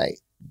hermaphrodite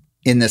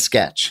in the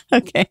sketch.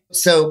 Okay.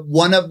 So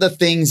one of the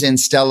things in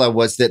Stella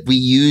was that we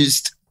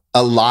used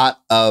a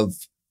lot of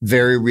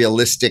very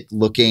realistic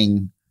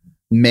looking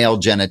male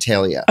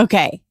genitalia.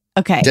 Okay.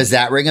 Does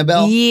that ring a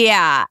bell?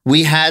 Yeah.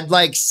 We had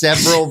like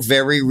several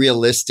very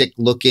realistic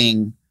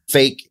looking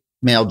fake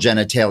male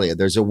genitalia.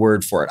 There's a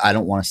word for it. I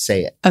don't want to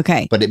say it.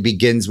 Okay. But it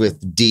begins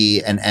with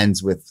D and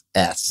ends with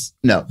S.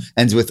 No,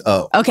 ends with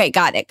O. Okay,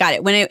 got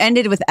it. When it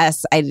ended with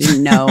S, I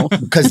didn't know.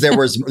 Because there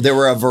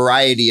were a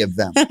variety of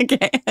them.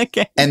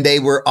 Okay. And they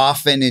were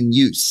often in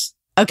use.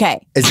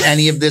 Okay. Is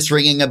any of this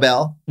ringing a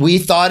bell? We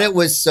thought it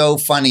was so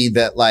funny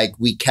that like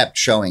we kept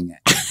showing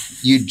it.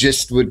 You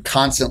just would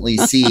constantly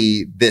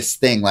see this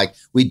thing. Like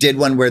we did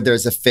one where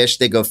there's a fish,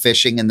 they go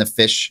fishing and the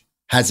fish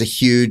has a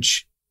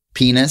huge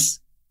penis.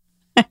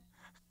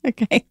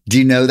 Okay. Do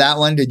you know that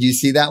one? Did you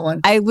see that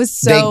one? They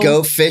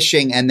go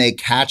fishing and they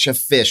catch a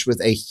fish with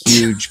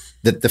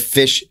that the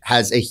fish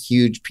has a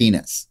huge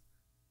penis.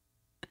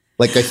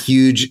 Like a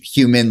huge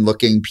human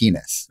looking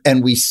penis.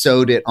 And we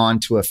sewed it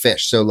onto a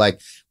fish. So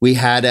like we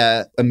had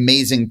a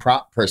amazing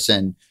prop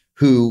person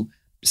who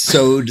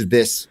sewed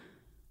this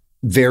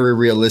very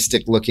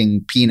realistic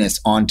looking penis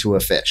onto a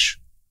fish.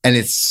 And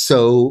it's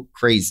so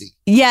crazy.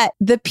 Yeah,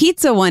 the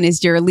pizza one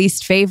is your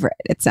least favorite,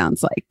 it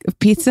sounds like.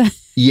 Pizza?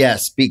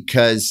 Yes,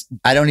 because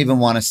I don't even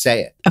want to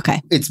say it.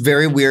 Okay. It's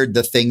very weird,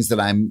 the things that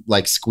I'm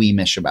like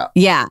squeamish about.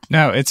 Yeah.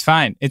 No, it's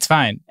fine. It's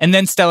fine. And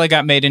then Stella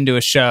got made into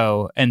a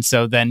show. And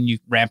so then you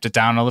ramped it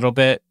down a little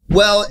bit.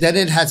 Well, then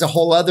it has a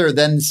whole other,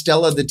 then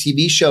Stella, the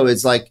TV show,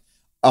 is like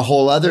a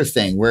whole other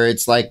thing where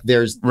it's like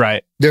there's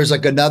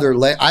like another,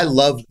 I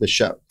love the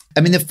show. I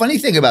mean, the funny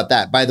thing about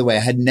that, by the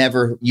way,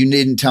 you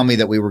didn't tell me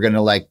that we were going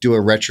to like do a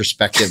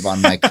retrospective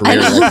on my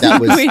career. Like that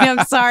was. Wait,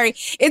 I'm sorry.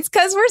 It's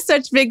because we're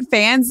such big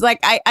fans. Like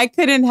I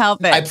couldn't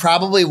help it. I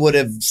probably would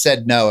have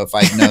said no if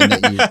I'd known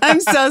that you.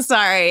 I'm so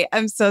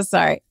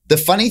sorry. The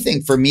funny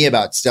thing for me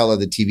about Stella,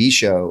 the TV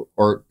show,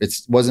 or it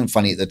wasn't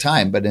funny at the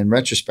time, but in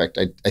retrospect,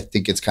 I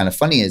think it's kind of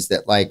funny is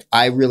that like,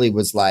 I really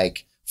was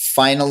like,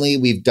 finally,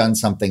 we've done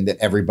something that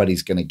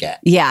everybody's going to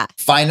get. Yeah.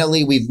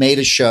 Finally, we've made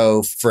a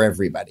show for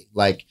everybody.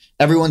 Like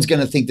everyone's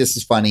going to think this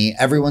is funny.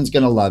 Everyone's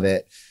going to love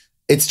it.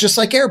 It's just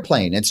like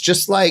Airplane. It's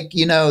just like,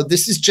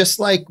 this is just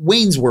like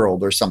Wayne's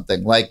World or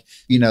something. Like,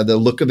 the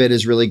look of it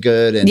is really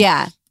good.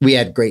 And we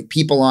had great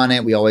people on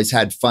it. We always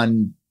had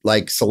fun,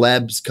 like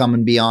celebs come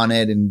and be on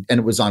it. And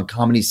it was on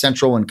Comedy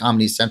Central when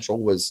Comedy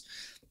Central was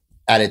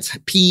at its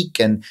peak.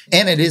 And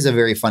it is a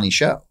very funny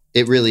show.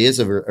 It really is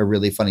a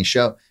really funny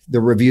show. The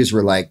reviews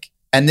were like,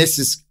 and this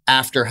is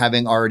after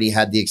having already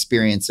had the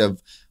experience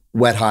of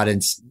Wet Hot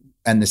and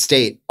The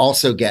State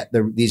also get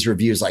these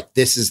reviews like,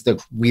 this is the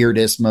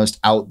weirdest, most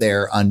out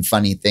there,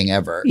 unfunny thing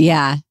ever.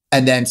 Yeah.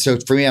 And then, so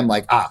for me, I'm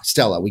like,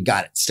 Stella, we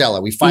got it.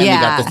 Stella, we finally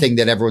got the thing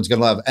that everyone's going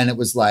to love. And it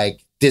was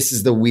like, this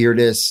is the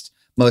weirdest,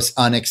 most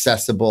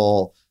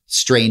inaccessible,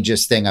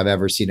 strangest thing I've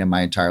ever seen in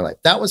my entire life.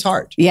 That was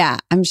hard. Yeah,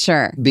 I'm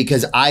sure.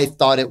 Because I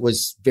thought it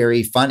was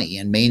very funny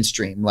and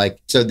mainstream.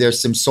 Like, so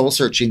there's some soul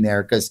searching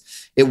there because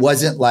it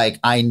wasn't like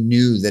I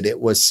knew that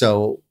it was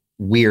so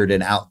weird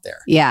and out there.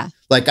 Yeah.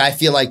 Like, I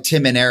feel like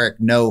Tim and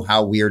Eric know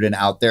how weird and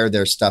out there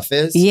their stuff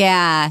is.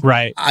 Yeah.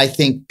 Right. I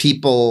think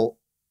people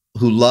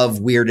who love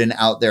weird and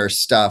out there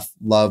stuff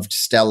loved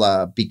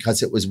Stella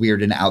because it was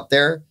weird and out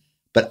there.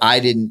 But I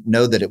didn't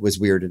know that it was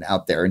weird and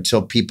out there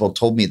until people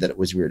told me that it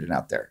was weird and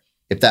out there.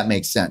 If that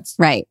makes sense.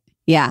 Right.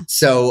 Yeah.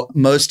 So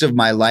most of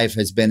my life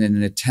has been in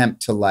an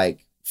attempt to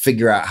like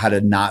figure out how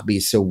to not be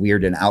so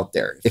weird and out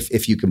there.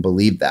 If you can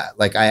believe that.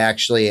 Like I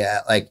actually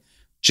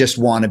just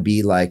want to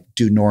be like,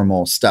 do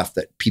normal stuff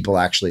that people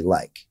actually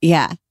like.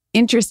 Yeah.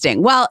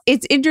 Interesting. Well,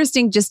 it's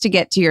interesting just to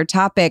get to your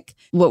topic,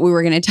 what we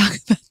were going to talk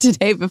about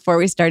today before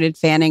we started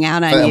fanning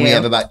out on you. We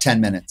have about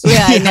 10 minutes.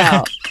 Yeah, I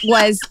know.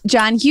 Was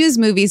John Hughes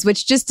movies,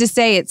 which just to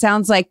say, it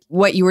sounds like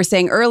what you were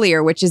saying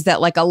earlier, which is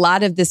that like a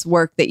lot of this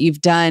work that you've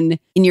done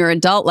in your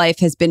adult life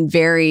has been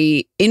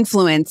very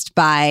influenced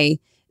by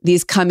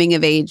these coming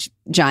of age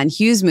John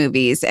Hughes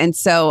movies. And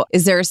so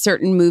is there a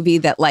certain movie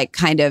that like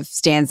kind of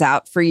stands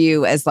out for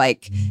you as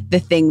like the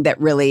thing that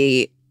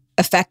really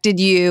affected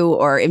you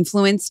or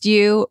influenced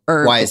you?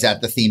 Or Why is that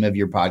the theme of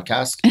your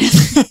podcast?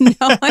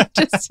 No, I'm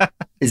just...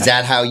 Is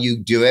that how you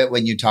do it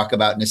when you talk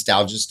about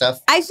nostalgia stuff?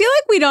 I feel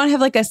like we don't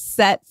have like a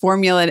set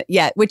formula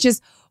yet, which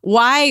is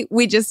why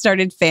we just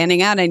started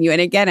fanning out on you.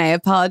 And again, I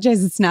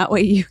apologize. It's not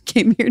what you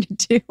came here to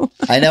do.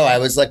 I know. I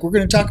was like, we're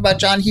going to talk about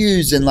John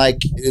Hughes. And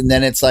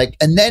then it's like,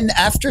 and then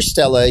after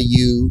Stella,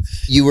 you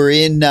were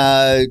in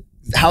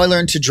How I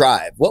Learned to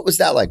Drive. What was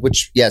that like?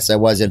 Which, yes, I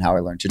was in How I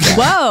Learned to Drive.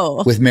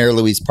 Whoa. With Mary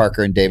Louise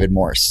Parker and David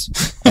Morse.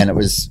 And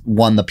it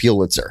won the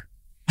Pulitzer.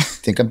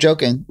 Think I'm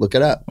joking. Look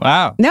it up.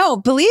 Wow. No,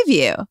 believe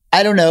you.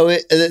 I don't know.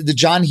 The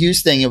John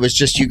Hughes thing, it was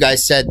just you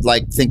guys said,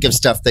 like, think of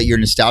stuff that you're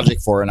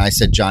nostalgic for. And I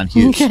said John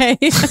Hughes. Okay.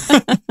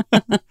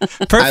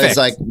 Perfect. I was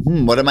like,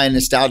 what am I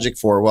nostalgic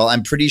for? Well,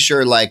 I'm pretty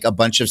sure like a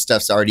bunch of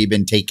stuff's already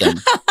been taken.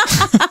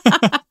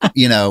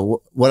 You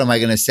know, what am I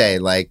going to say?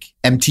 Like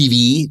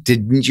MTV?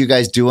 Didn't you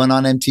guys do one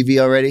on MTV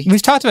already?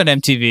 We've talked about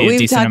MTV.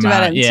 We've talked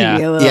about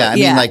MTV a little. Yeah, I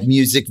mean like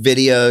music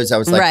videos. I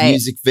was like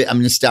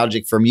I'm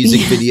nostalgic for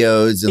music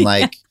videos and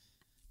like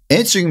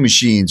answering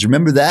machines.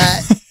 Remember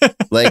that?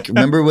 Like,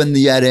 remember when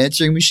you had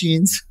answering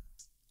machines?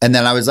 And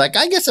then I was like,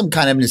 I guess I'm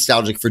kind of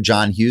nostalgic for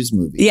John Hughes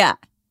movies. Yeah.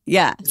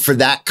 Yeah. For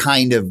that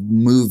kind of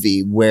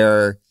movie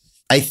where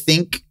I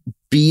think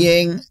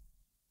being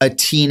a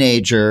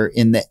teenager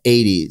in the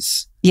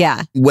 80s,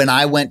 yeah, when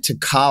I went to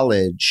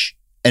college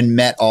and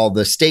met all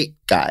the state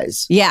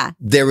guys, yeah,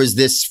 there was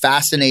this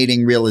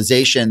fascinating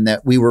realization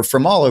that we were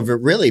from all over,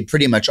 really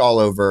pretty much all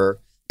over,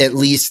 at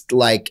least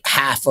like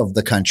half of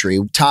the country.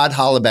 Todd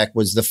Hollebeck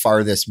was the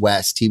farthest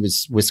west. He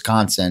was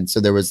Wisconsin. So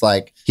there was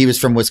like, he was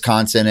from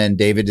Wisconsin and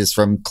David is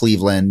from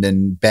Cleveland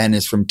and Ben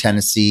is from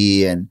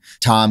Tennessee and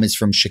Tom is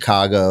from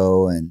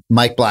Chicago and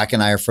Mike Black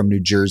and I are from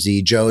New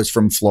Jersey. Joe is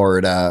from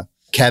Florida.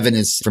 Kevin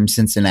is from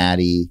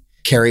Cincinnati.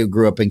 Carrie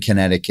grew up in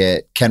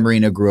Connecticut. Ken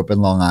Marino grew up in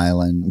Long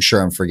Island. I'm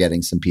sure I'm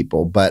forgetting some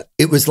people, but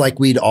it was like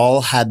we'd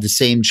all had the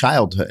same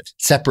childhood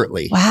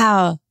separately.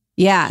 Wow.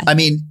 Yeah. I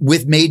mean,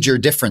 with major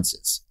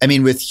differences. I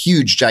mean, with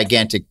huge,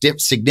 gigantic,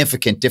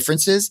 significant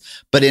differences.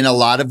 But in a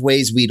lot of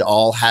ways, we'd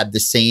all had the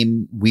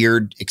same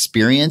weird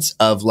experience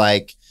of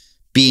like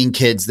being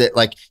kids that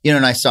like, you know,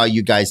 and I saw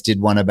you guys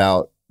did one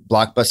about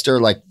Blockbuster,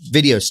 like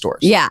video stores.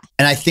 Yeah.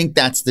 And I think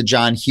that's the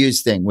John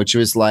Hughes thing, which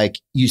was like,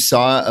 you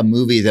saw a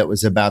movie that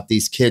was about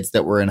these kids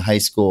that were in high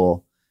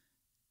school.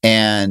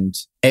 And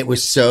it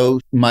was so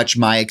much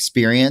my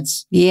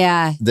experience.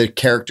 Yeah. The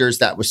characters,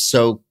 that was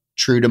so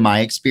true to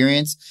my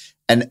experience.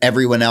 And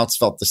everyone else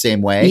felt the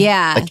same way.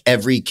 Yeah. Like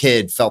every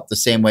kid felt the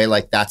same way.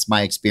 Like that's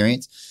my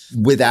experience.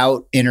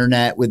 Without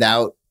internet,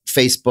 without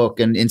Facebook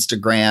and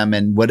Instagram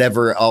and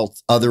whatever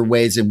else, other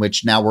ways in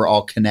which now we're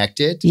all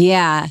connected.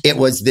 Yeah. It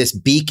was this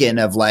beacon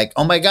of like,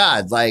 oh my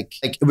God, like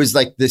it was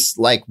like this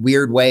like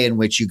weird way in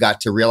which you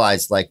got to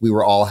realize like we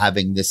were all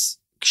having this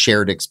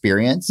shared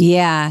experience.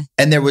 Yeah.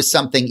 And there was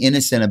something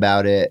innocent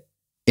about it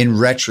in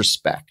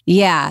retrospect.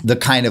 Yeah. The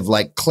kind of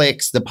like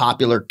cliques, the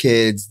popular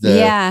kids,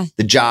 the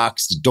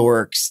jocks, the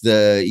dorks,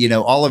 the, you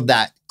know, all of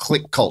that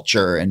clique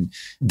culture. And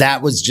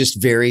that was just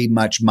very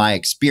much my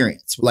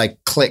experience, like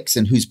cliques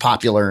and who's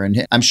popular.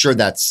 And I'm sure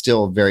that's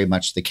still very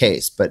much the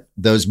case, but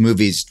those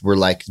movies were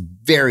like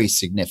very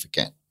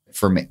significant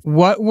for me.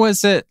 What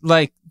was it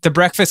like? The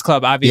Breakfast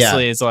Club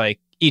obviously is like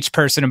each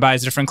person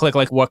buys a different clique.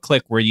 Like what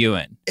clique were you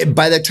in?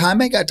 By the time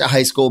I got to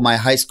high school, my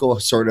high school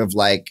sort of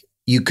like,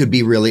 you could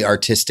be really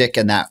artistic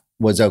and that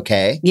was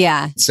okay.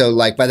 Yeah. So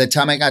like by the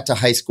time I got to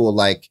high school,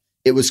 like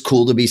it was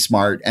cool to be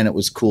smart and it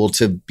was cool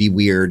to be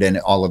weird and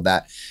all of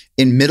that.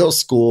 In middle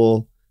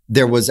school,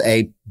 there was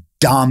a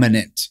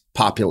dominant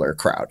popular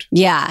crowd.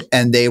 Yeah.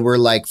 And they were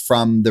like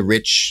from the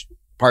rich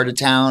part of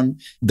town.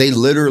 They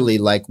literally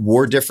like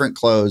wore different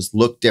clothes,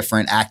 looked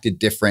different, acted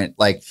different.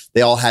 Like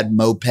they all had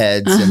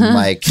mopeds and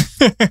like,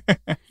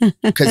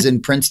 because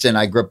in Princeton,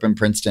 I grew up in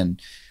Princeton,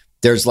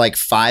 there's like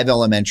 5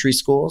 elementary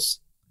schools.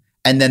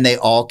 And then they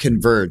all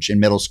converge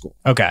in middle school.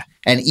 Okay.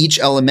 And each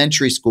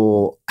elementary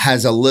school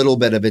has a little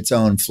bit of its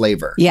own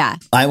flavor. Yeah.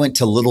 I went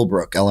to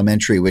Littlebrook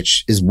Elementary,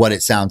 which is what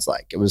it sounds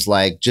like. It was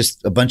like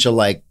just a bunch of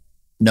like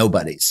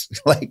nobodies,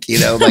 like, you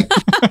know, like,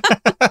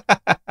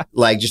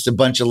 like just a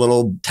bunch of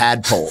little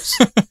tadpoles.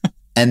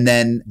 And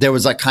then there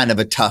was like kind of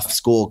a tough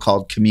school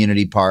called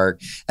Community Park.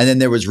 And then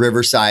there was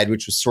Riverside,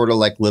 which was sort of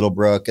like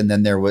Littlebrook. And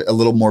then there was a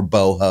little more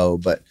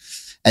boho, but...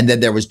 And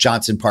then there was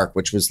Johnson Park,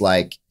 which was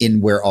like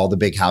in where all the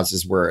big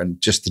houses were. And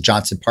just the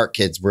Johnson Park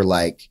kids were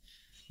like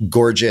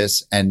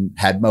gorgeous and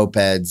had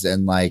mopeds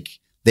and like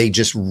they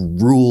just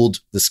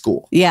ruled the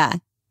school. Yeah.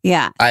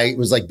 Yeah. I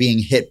was like being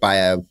hit by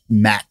a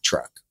Mack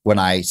truck when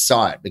I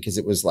saw it because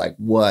it was like,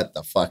 what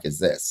the fuck is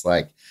this?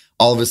 Like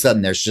all of a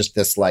sudden there's just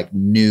this like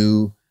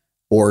new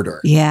order.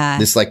 Yeah.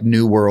 This like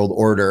new world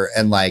order.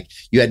 And like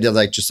you had to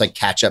like just like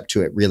catch up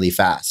to it really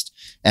fast.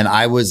 And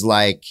I was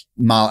like,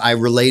 I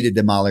related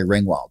to Molly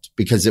Ringwald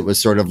because it was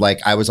sort of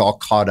like I was all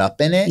caught up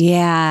in it.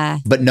 Yeah.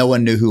 But no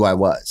one knew who I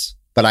was.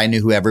 but I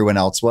knew who everyone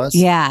else was.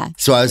 Yeah.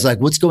 So I was like,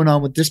 what's going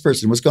on with this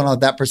person? What's going on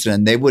with that person?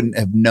 And they wouldn't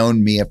have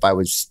known me if I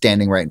was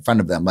standing right in front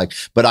of them. Like,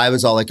 but I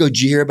was all like, oh,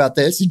 did you hear about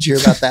this? Did you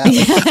hear about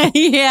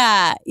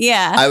that?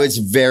 Yeah. I was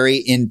very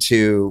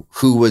into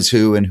who was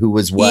who and who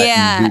was what.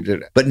 Yeah.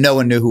 And but no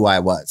one knew who I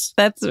was.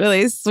 That's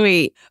really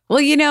sweet.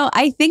 Well, you know,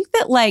 I think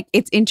that like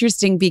it's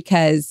interesting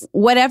because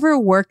whatever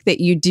work that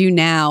you do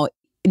now,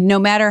 no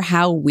matter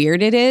how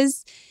weird it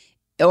is,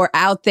 or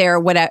out there,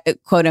 whatever,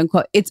 quote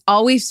unquote, it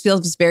always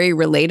feels very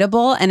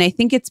relatable. And I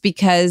think it's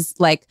because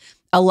like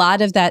a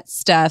lot of that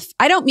stuff,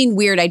 I don't mean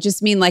weird. I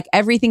just mean like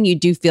everything you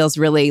do feels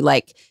really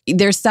like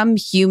there's some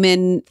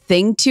human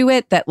thing to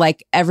it that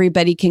like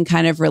everybody can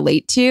kind of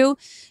relate to.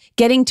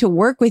 Getting to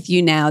work with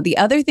you now, the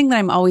other thing that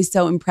I'm always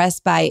so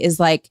impressed by is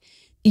like,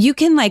 you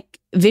can like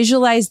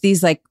visualize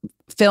these like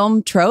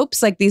film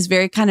tropes, like these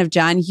very kind of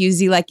John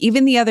Hughesy, like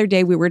even the other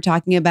day we were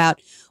talking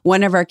about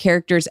one of our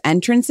characters'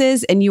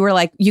 entrances and you were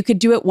like, you could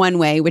do it one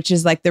way, which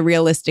is like the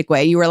realistic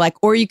way. You were like,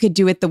 or you could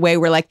do it the way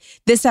where like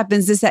this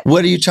happens, this happens.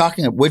 What are you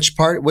talking about? Which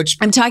part?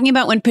 I'm talking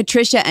about when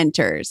Patricia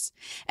enters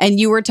and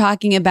you were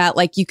talking about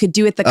like you could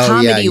do it the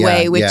comedy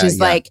way, which is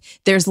like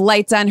there's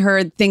lights on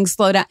her, things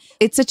slow down.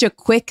 It's such a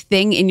quick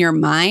thing in your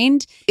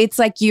mind. It's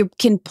like you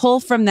can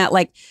pull from that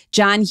like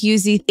John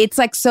Hughesy. It's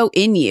like so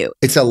in you.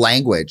 It's a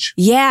language.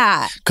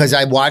 Yeah. Because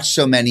I watched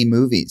so many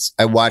movies.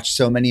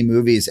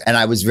 And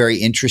I was very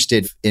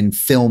interested in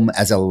film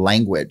as a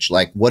language.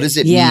 Like, what does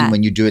it mean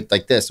when you do it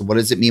like this? What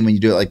does it mean when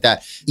you do it like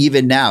that?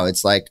 Even now,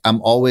 it's like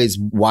I'm always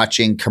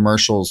watching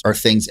commercials or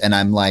things and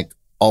I'm like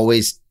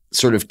always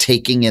sort of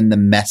taking in the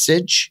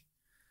message,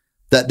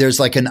 that there's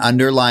like an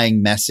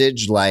underlying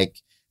message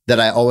like that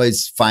I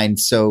always find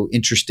so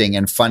interesting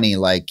and funny,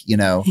 like, you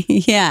know,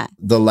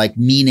 the like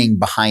meaning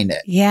behind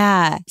it.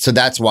 Yeah. So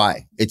that's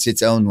why it's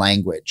its own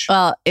language.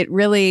 Well, it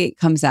really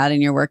comes out in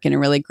your work in a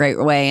really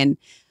great way. And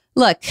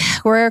look,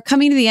 we're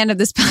coming to the end of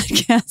this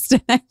podcast.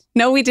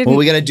 No, we didn't. Well,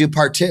 we got to do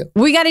part 2.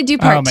 We got to do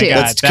part 2.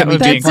 That would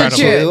be incredible.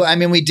 True. I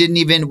mean, we didn't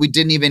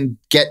even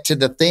get to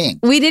the thing.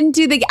 We didn't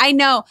do I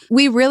know.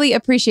 We really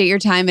appreciate your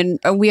time and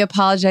we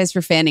apologize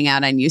for fanning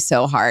out on you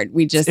so hard.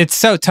 It's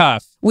so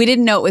tough. We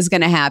didn't know it was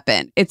going to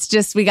happen. It's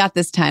just, we got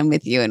this time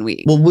with you and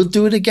we'll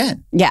do it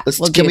again. Yeah.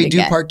 Can we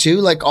do part 2?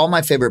 Like all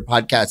my favorite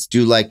podcasts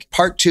do like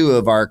part 2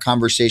 of our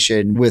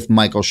conversation with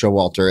Michael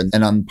Showalter.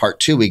 And on part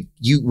 2, we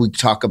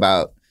talk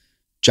about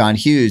John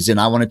Hughes, and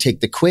I want to take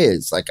the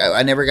quiz. Like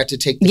I never got to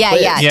take the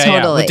quiz. Yeah, totally.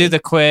 Yeah. We'll do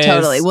the quiz.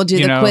 Totally. We'll do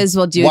the quiz.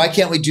 Why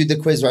can't we do the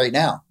quiz right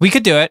now? We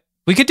could do it.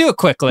 We could do it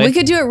quickly. We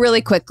could do it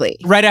really quickly.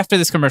 Right after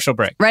this commercial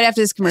break.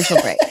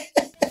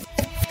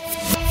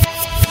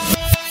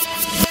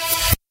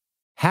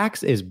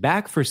 Hacks is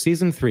back for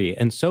season 3,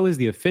 and so is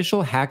the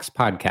official Hacks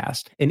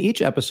podcast. In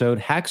each episode,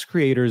 Hacks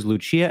creators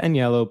Lucia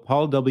Aniello,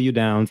 Paul W.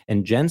 Downs,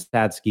 and Jen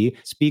Statsky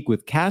speak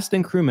with cast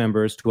and crew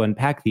members to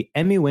unpack the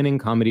Emmy-winning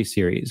comedy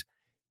series.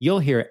 You'll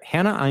hear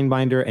Hannah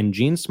Einbinder and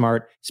Jean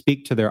Smart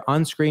speak to their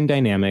on-screen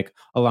dynamic,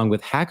 along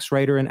with Hacks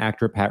writer and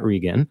actor Pat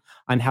Regan,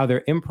 on how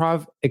their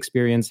improv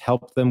experience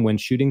helped them when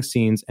shooting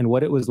scenes and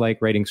what it was like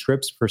writing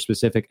scripts for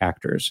specific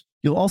actors.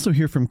 You'll also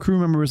hear from crew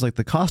members like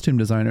the costume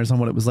designers on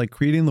what it was like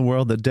creating the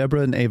world that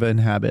Deborah and Ava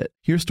inhabit.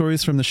 Hear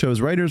stories from the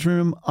show's writer's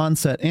room,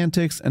 on-set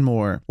antics, and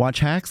more. Watch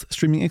Hacks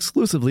streaming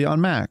exclusively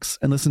on Max,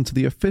 and listen to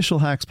the official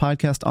Hacks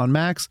podcast on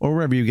Max or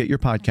wherever you get your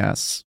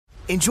podcasts.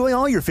 Enjoy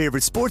all your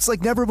favorite sports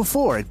like never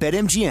before at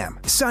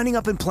BetMGM. Signing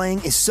up and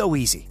playing is so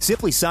easy.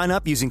 Simply sign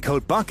up using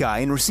code Buckeye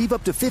and receive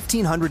up to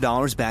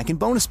 $1,500 back in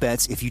bonus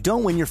bets if you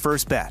don't win your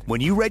first bet.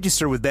 When you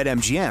register with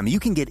BetMGM, you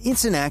can get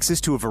instant access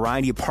to a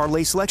variety of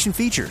parlay selection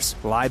features,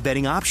 live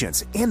betting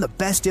options, and the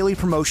best daily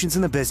promotions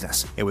in the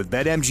business. And with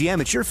BetMGM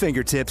at your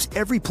fingertips,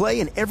 every play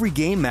and every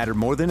game matter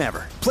more than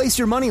ever. Place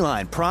your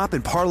moneyline, prop,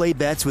 and parlay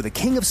bets with the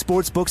king of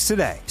sportsbooks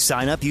today.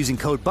 Sign up using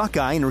code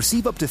Buckeye and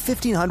receive up to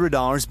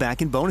 $1,500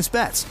 back in bonus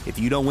bets if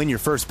you don't win your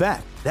first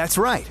bet. That's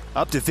right,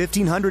 up to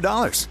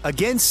 $1,500.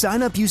 Again,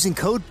 sign up using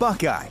code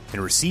Buckeye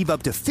and receive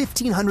up to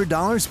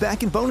 $1,500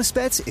 back in bonus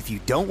bets if you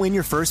don't win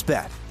your first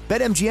bet.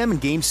 BetMGM and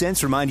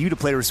GameSense remind you to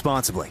play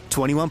responsibly.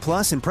 21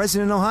 plus and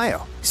present in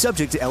Ohio.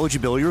 Subject to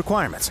eligibility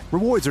requirements.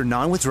 Rewards are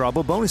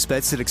non-withdrawable bonus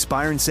bets that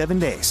expire in 7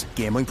 days.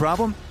 Gambling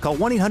problem? Call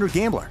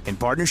 1-800-GAMBLER in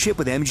partnership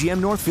with MGM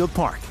Northfield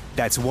Park.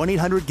 That's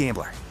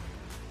 1-800-GAMBLER.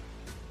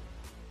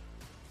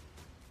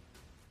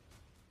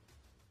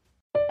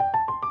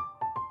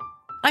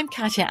 I'm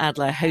Katya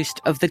Adler, host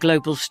of The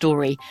Global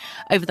Story.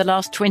 Over the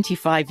last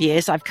 25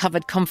 years, I've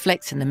covered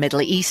conflicts in the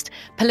Middle East,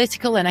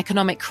 political and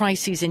economic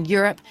crises in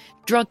Europe,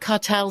 drug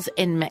cartels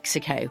in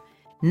Mexico.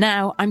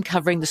 Now I'm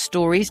covering the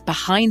stories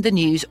behind the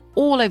news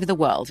all over the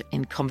world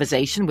in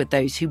conversation with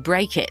those who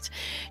break it.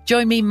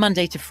 Join me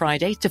Monday to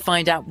Friday to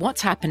find out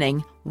what's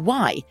happening,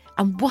 why,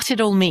 and what it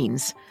all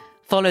means.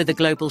 Follow The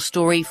Global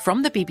Story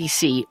from the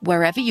BBC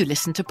wherever you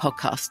listen to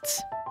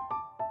podcasts.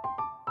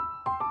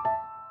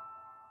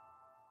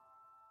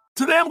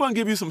 Today I'm going to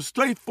give you some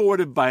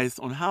straightforward advice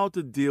on how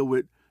to deal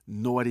with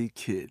naughty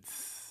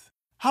kids.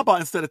 How about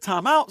instead of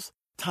timeouts,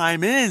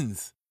 time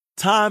ins?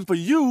 Time for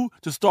you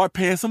to start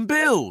paying some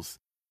bills.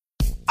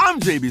 I'm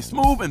JB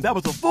Smoove, and that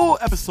was a full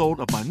episode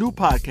of my new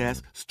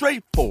podcast,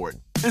 Straightforward.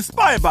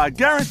 Inspired by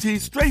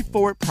guaranteed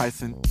straightforward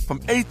pricing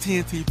from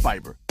AT&T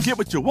Fiber. Get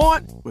what you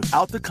want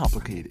without the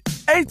complicated.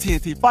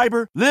 AT&T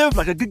Fiber, live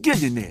like a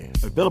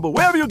gigillionaire. Available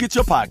wherever you get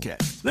your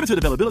podcast. Limited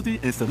availability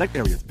in select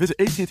areas. Visit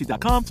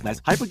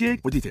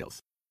AT&T.com/hypergig for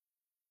details.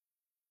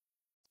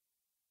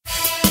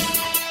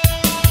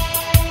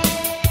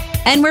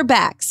 And we're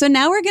back. So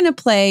now we're going to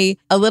play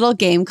a little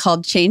game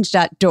called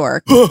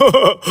Change.dork.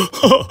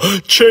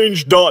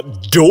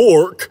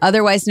 Change.dork.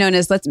 Otherwise known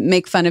as let's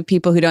make fun of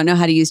people who don't know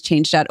how to use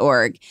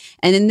Change.org.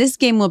 And in this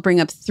game, we'll bring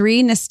up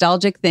 3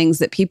 nostalgic things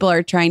that people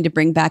are trying to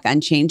bring back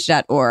on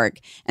Change.org.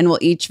 And we'll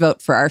each vote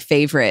for our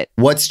favorite.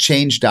 What's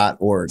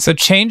Change.org? So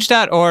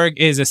Change.org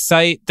is a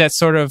site that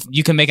sort of,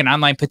 you can make an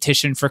online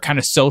petition for kind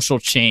of social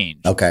change.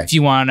 Okay. If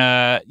you want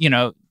to,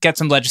 get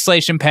some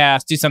legislation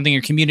passed, do something in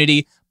your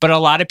community. But a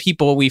lot of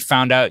people, we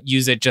found out,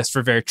 use it just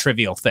for very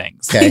trivial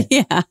things. Okay.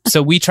 Yeah.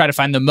 So we try to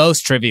find the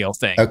most trivial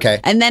thing.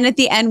 Okay. And then at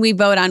the end, we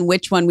vote on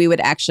which one we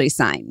would actually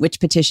sign, which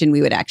petition we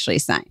would actually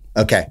sign.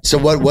 Okay. So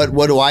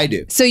what do I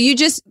do? So you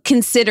just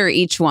consider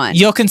each one.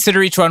 You'll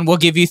consider each one. We'll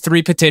give you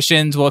 3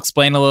 petitions. We'll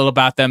explain a little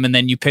about them. And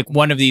then you pick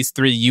one of these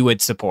 3 you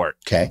would support.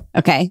 Okay.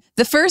 Okay.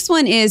 The first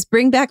one is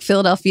bring back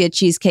Philadelphia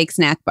cheesecake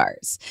snack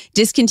bars,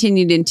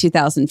 discontinued in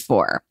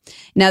 2004.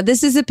 Now,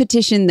 this is a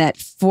petition that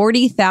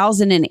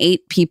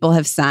 40,008 people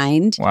have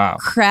signed. Wow.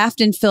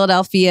 Kraft in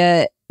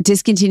Philadelphia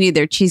discontinued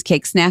their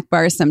cheesecake snack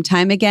bars some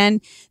time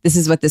again. This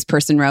is what this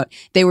person wrote.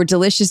 They were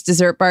delicious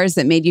dessert bars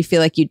that made you feel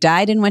like you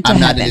died and went to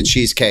heaven. I'm not into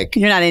cheesecake.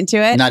 You're not into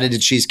it? Not into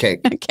cheesecake.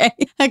 Okay.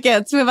 Okay,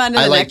 let's move on to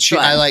the next one.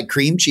 I like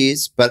cream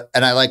cheese,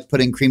 and I like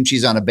putting cream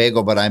cheese on a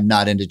bagel, but I'm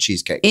not into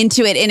cheesecake.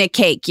 Into it in a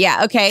cake.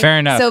 Yeah, okay. Fair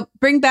enough. So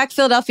bring back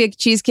Philadelphia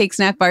cheesecake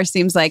snack bar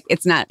seems like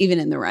it's not even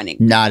in the running.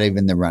 Not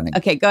even the running.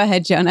 Okay, go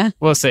ahead, Jonah.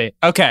 We'll see.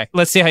 Okay,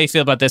 let's see how you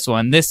feel about this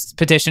one. This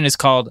petition is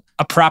called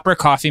A Proper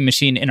Coffee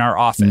Machine in Our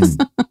Office.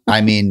 I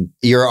mean,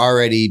 you're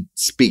already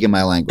speaking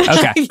my language.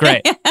 Okay,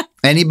 great.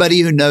 Anybody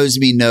who knows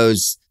me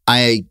knows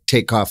I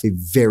take coffee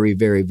very,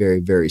 very, very,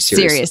 very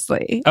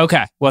seriously.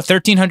 Okay. Well,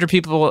 1,300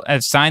 people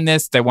have signed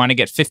this. They want to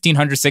get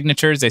 1,500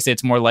 signatures. They say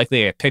it's more likely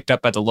to get picked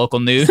up by the local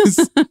news.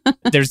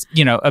 There's,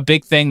 a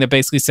big thing that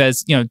basically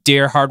says,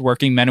 dear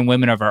hardworking men and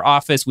women of our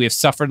office, we have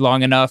suffered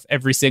long enough.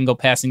 Every single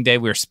passing day,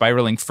 we are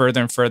spiraling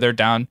further and further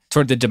down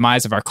toward the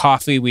demise of our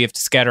coffee. We have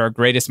to scatter our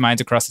greatest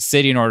minds across the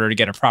city in order to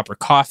get a proper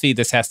coffee.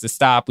 This has to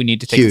stop. We need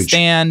to take a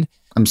stand.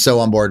 I'm so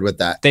on board with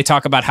that. They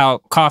talk about how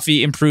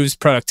coffee improves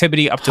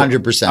productivity up to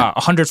 100%.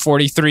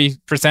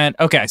 143%.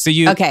 Okay, so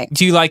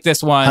do you like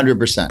this one?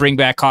 100%. Bring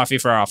back coffee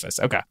for our office.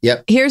 Okay.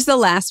 Yep. Here's the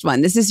last one.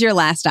 This is your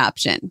last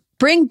option.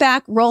 Bring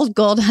back rolled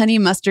gold honey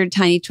mustard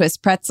tiny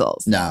twist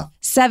pretzels. No.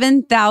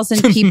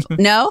 7,000 people.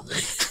 No?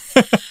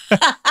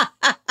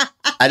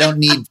 I don't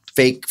need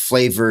fake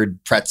flavored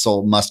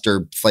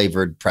mustard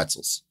flavored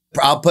pretzels.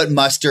 I'll put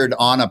mustard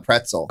on a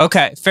pretzel.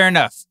 Okay, fair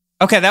enough.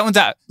 Okay, that one's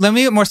out. Let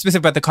me get more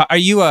specific about the are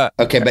you a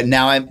Okay, but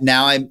now I'm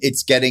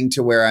it's getting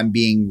to where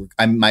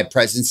my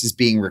presence is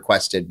being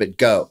requested, but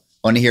go.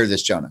 I want to hear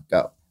this, Jonah.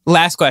 Go.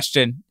 Last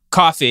question.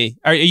 Coffee.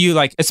 Are you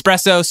like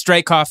espresso,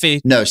 straight coffee?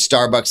 No,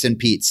 Starbucks and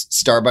Pete's.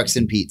 Starbucks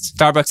and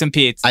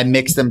Pete's. I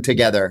mix them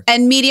together.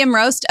 And medium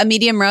roast, a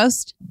medium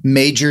roast?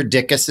 Major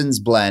Dickinson's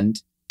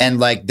blend.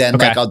 And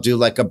I'll do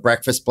like a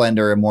breakfast blend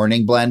or a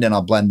morning blend and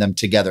I'll blend them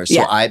together.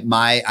 So I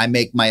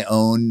make my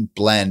own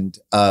blend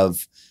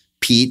of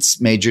Pete's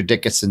Major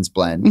Dickinson's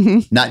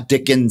blend, not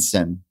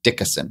Dickinson.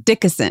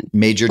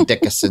 Major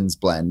Dickinson's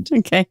blend.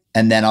 Okay.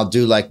 And then I'll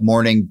do like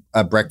morning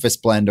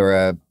breakfast blend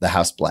or the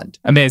house blend.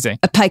 Amazing.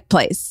 A Pike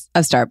Place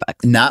of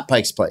Starbucks. Not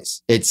Pike's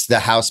Place. It's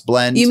the house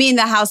blend. You mean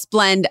the house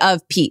blend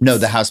of Pete's? No,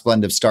 the house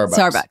blend of Starbucks.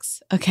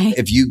 Starbucks. Okay.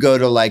 If you go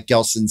to like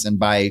Gelson's and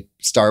buy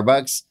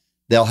Starbucks,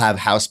 they'll have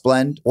house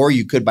blend, or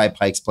you could buy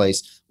Pike's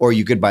Place, or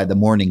you could buy the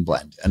morning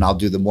blend. And I'll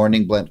do the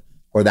morning blend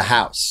or the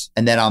house.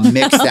 And then I'll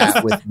mix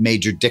that with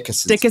Major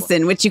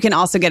Dickinson, which you can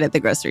also get at the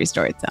grocery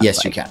store.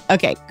 Yes, you can.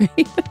 Okay,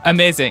 great.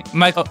 Amazing.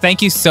 Michael,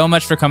 thank you so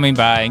much for coming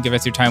by and giving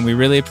us your time. We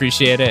really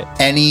appreciate it.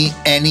 Any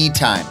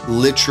time.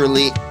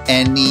 Literally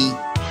any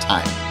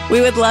time. We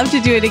would love to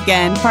do it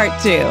again, part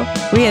 2.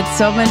 We had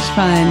so much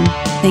fun.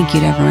 Thank you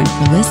to everyone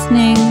for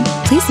listening.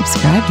 Please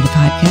subscribe to the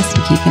podcast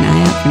and keep an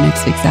eye out for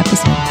next week's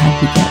episode of How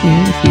Did We Get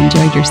Weird if you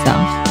enjoyed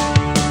yourself.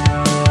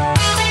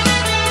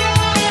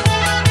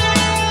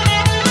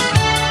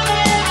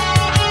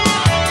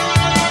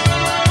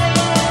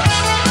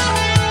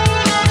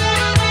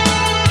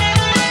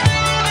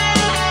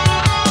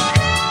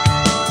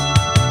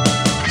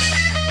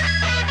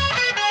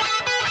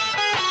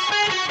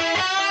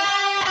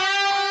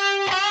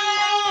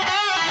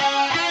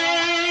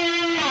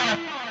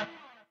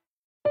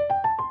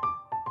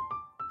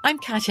 I'm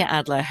Katya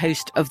Adler,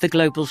 host of The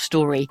Global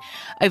Story.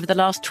 Over the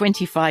last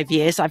 25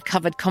 years, I've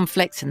covered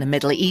conflicts in the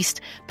Middle East,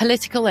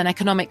 political and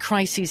economic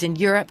crises in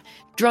Europe,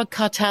 drug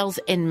cartels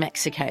in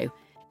Mexico.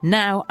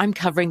 Now I'm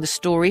covering the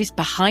stories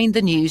behind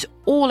the news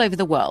all over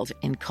the world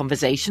in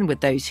conversation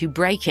with those who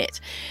break it.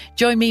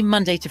 Join me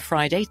Monday to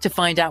Friday to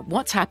find out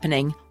what's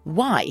happening,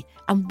 why,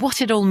 and what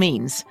it all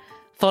means.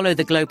 Follow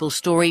The Global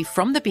Story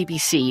from the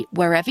BBC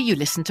wherever you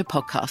listen to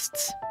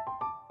podcasts.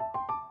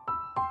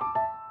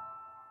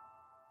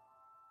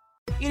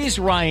 It is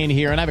Ryan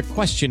here, and I have a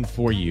question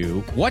for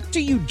you. What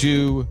do you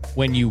do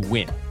when you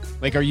win?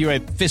 Like, are you a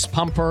fist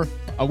pumper,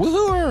 a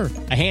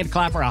woohooer, a hand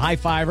clapper, a high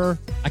fiver?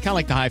 I kind of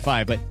like the high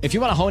five, but if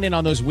you want to hone in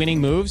on those winning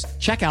moves,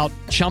 check out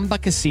Chumba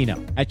Casino.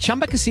 At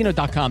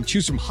ChumbaCasino.com,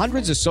 choose from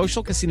hundreds of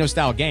social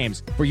casino-style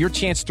games for your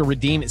chance to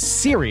redeem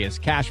serious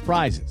cash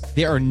prizes.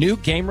 There are new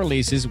game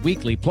releases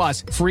weekly,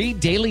 plus free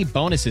daily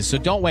bonuses. So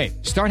don't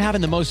wait. Start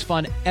having the most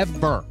fun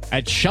ever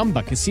at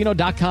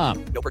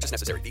ChumbaCasino.com. No purchase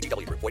necessary.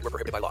 VGW. Void where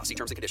prohibited by law. See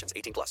terms and conditions.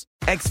 18+.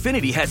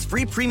 Xfinity has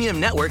free premium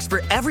networks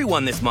for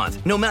everyone this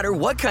month, no matter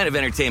what kind of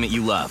entertainment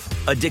you love.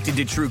 Addicted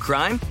to true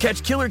crime?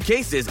 Catch killer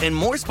cases and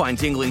more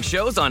spine-tingling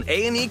shows on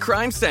A&E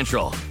Crime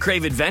Central.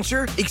 Crave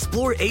adventure?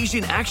 Explore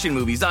Asian action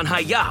movies on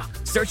Hi-YAH.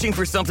 Searching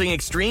for something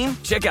extreme?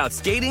 Check out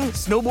skating,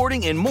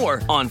 snowboarding, and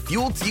more on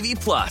Fuel TV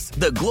Plus,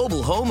 the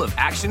global home of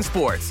action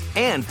sports.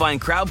 And find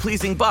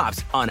crowd-pleasing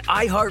bops on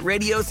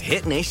iHeartRadio's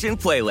Hit Nation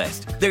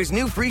playlist. There's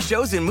new free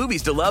shows and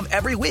movies to love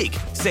every week.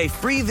 Say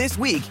free this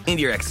week in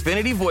your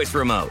Xfinity voice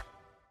remote.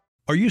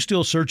 Are you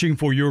still searching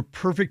for your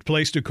perfect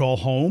place to call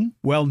home?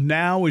 Well,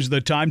 now is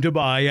the time to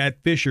buy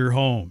at Fisher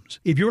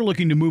Homes. If you're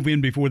looking to move in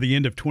before the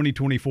end of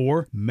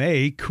 2024,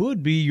 May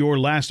could be your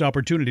last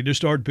opportunity to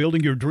start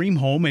building your dream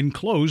home and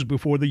close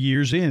before the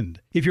year's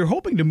end. If you're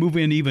hoping to move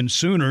in even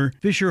sooner,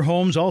 Fisher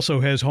Homes also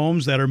has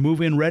homes that are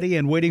move-in ready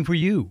and waiting for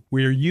you,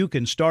 where you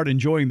can start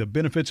enjoying the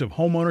benefits of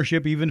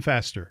homeownership even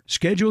faster.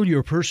 Schedule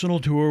your personal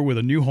tour with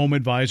a new home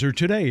advisor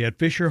today at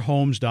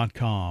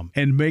FisherHomes.com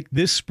and make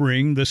this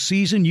spring the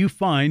season you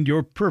find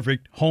your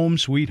perfect home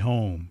sweet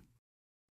home.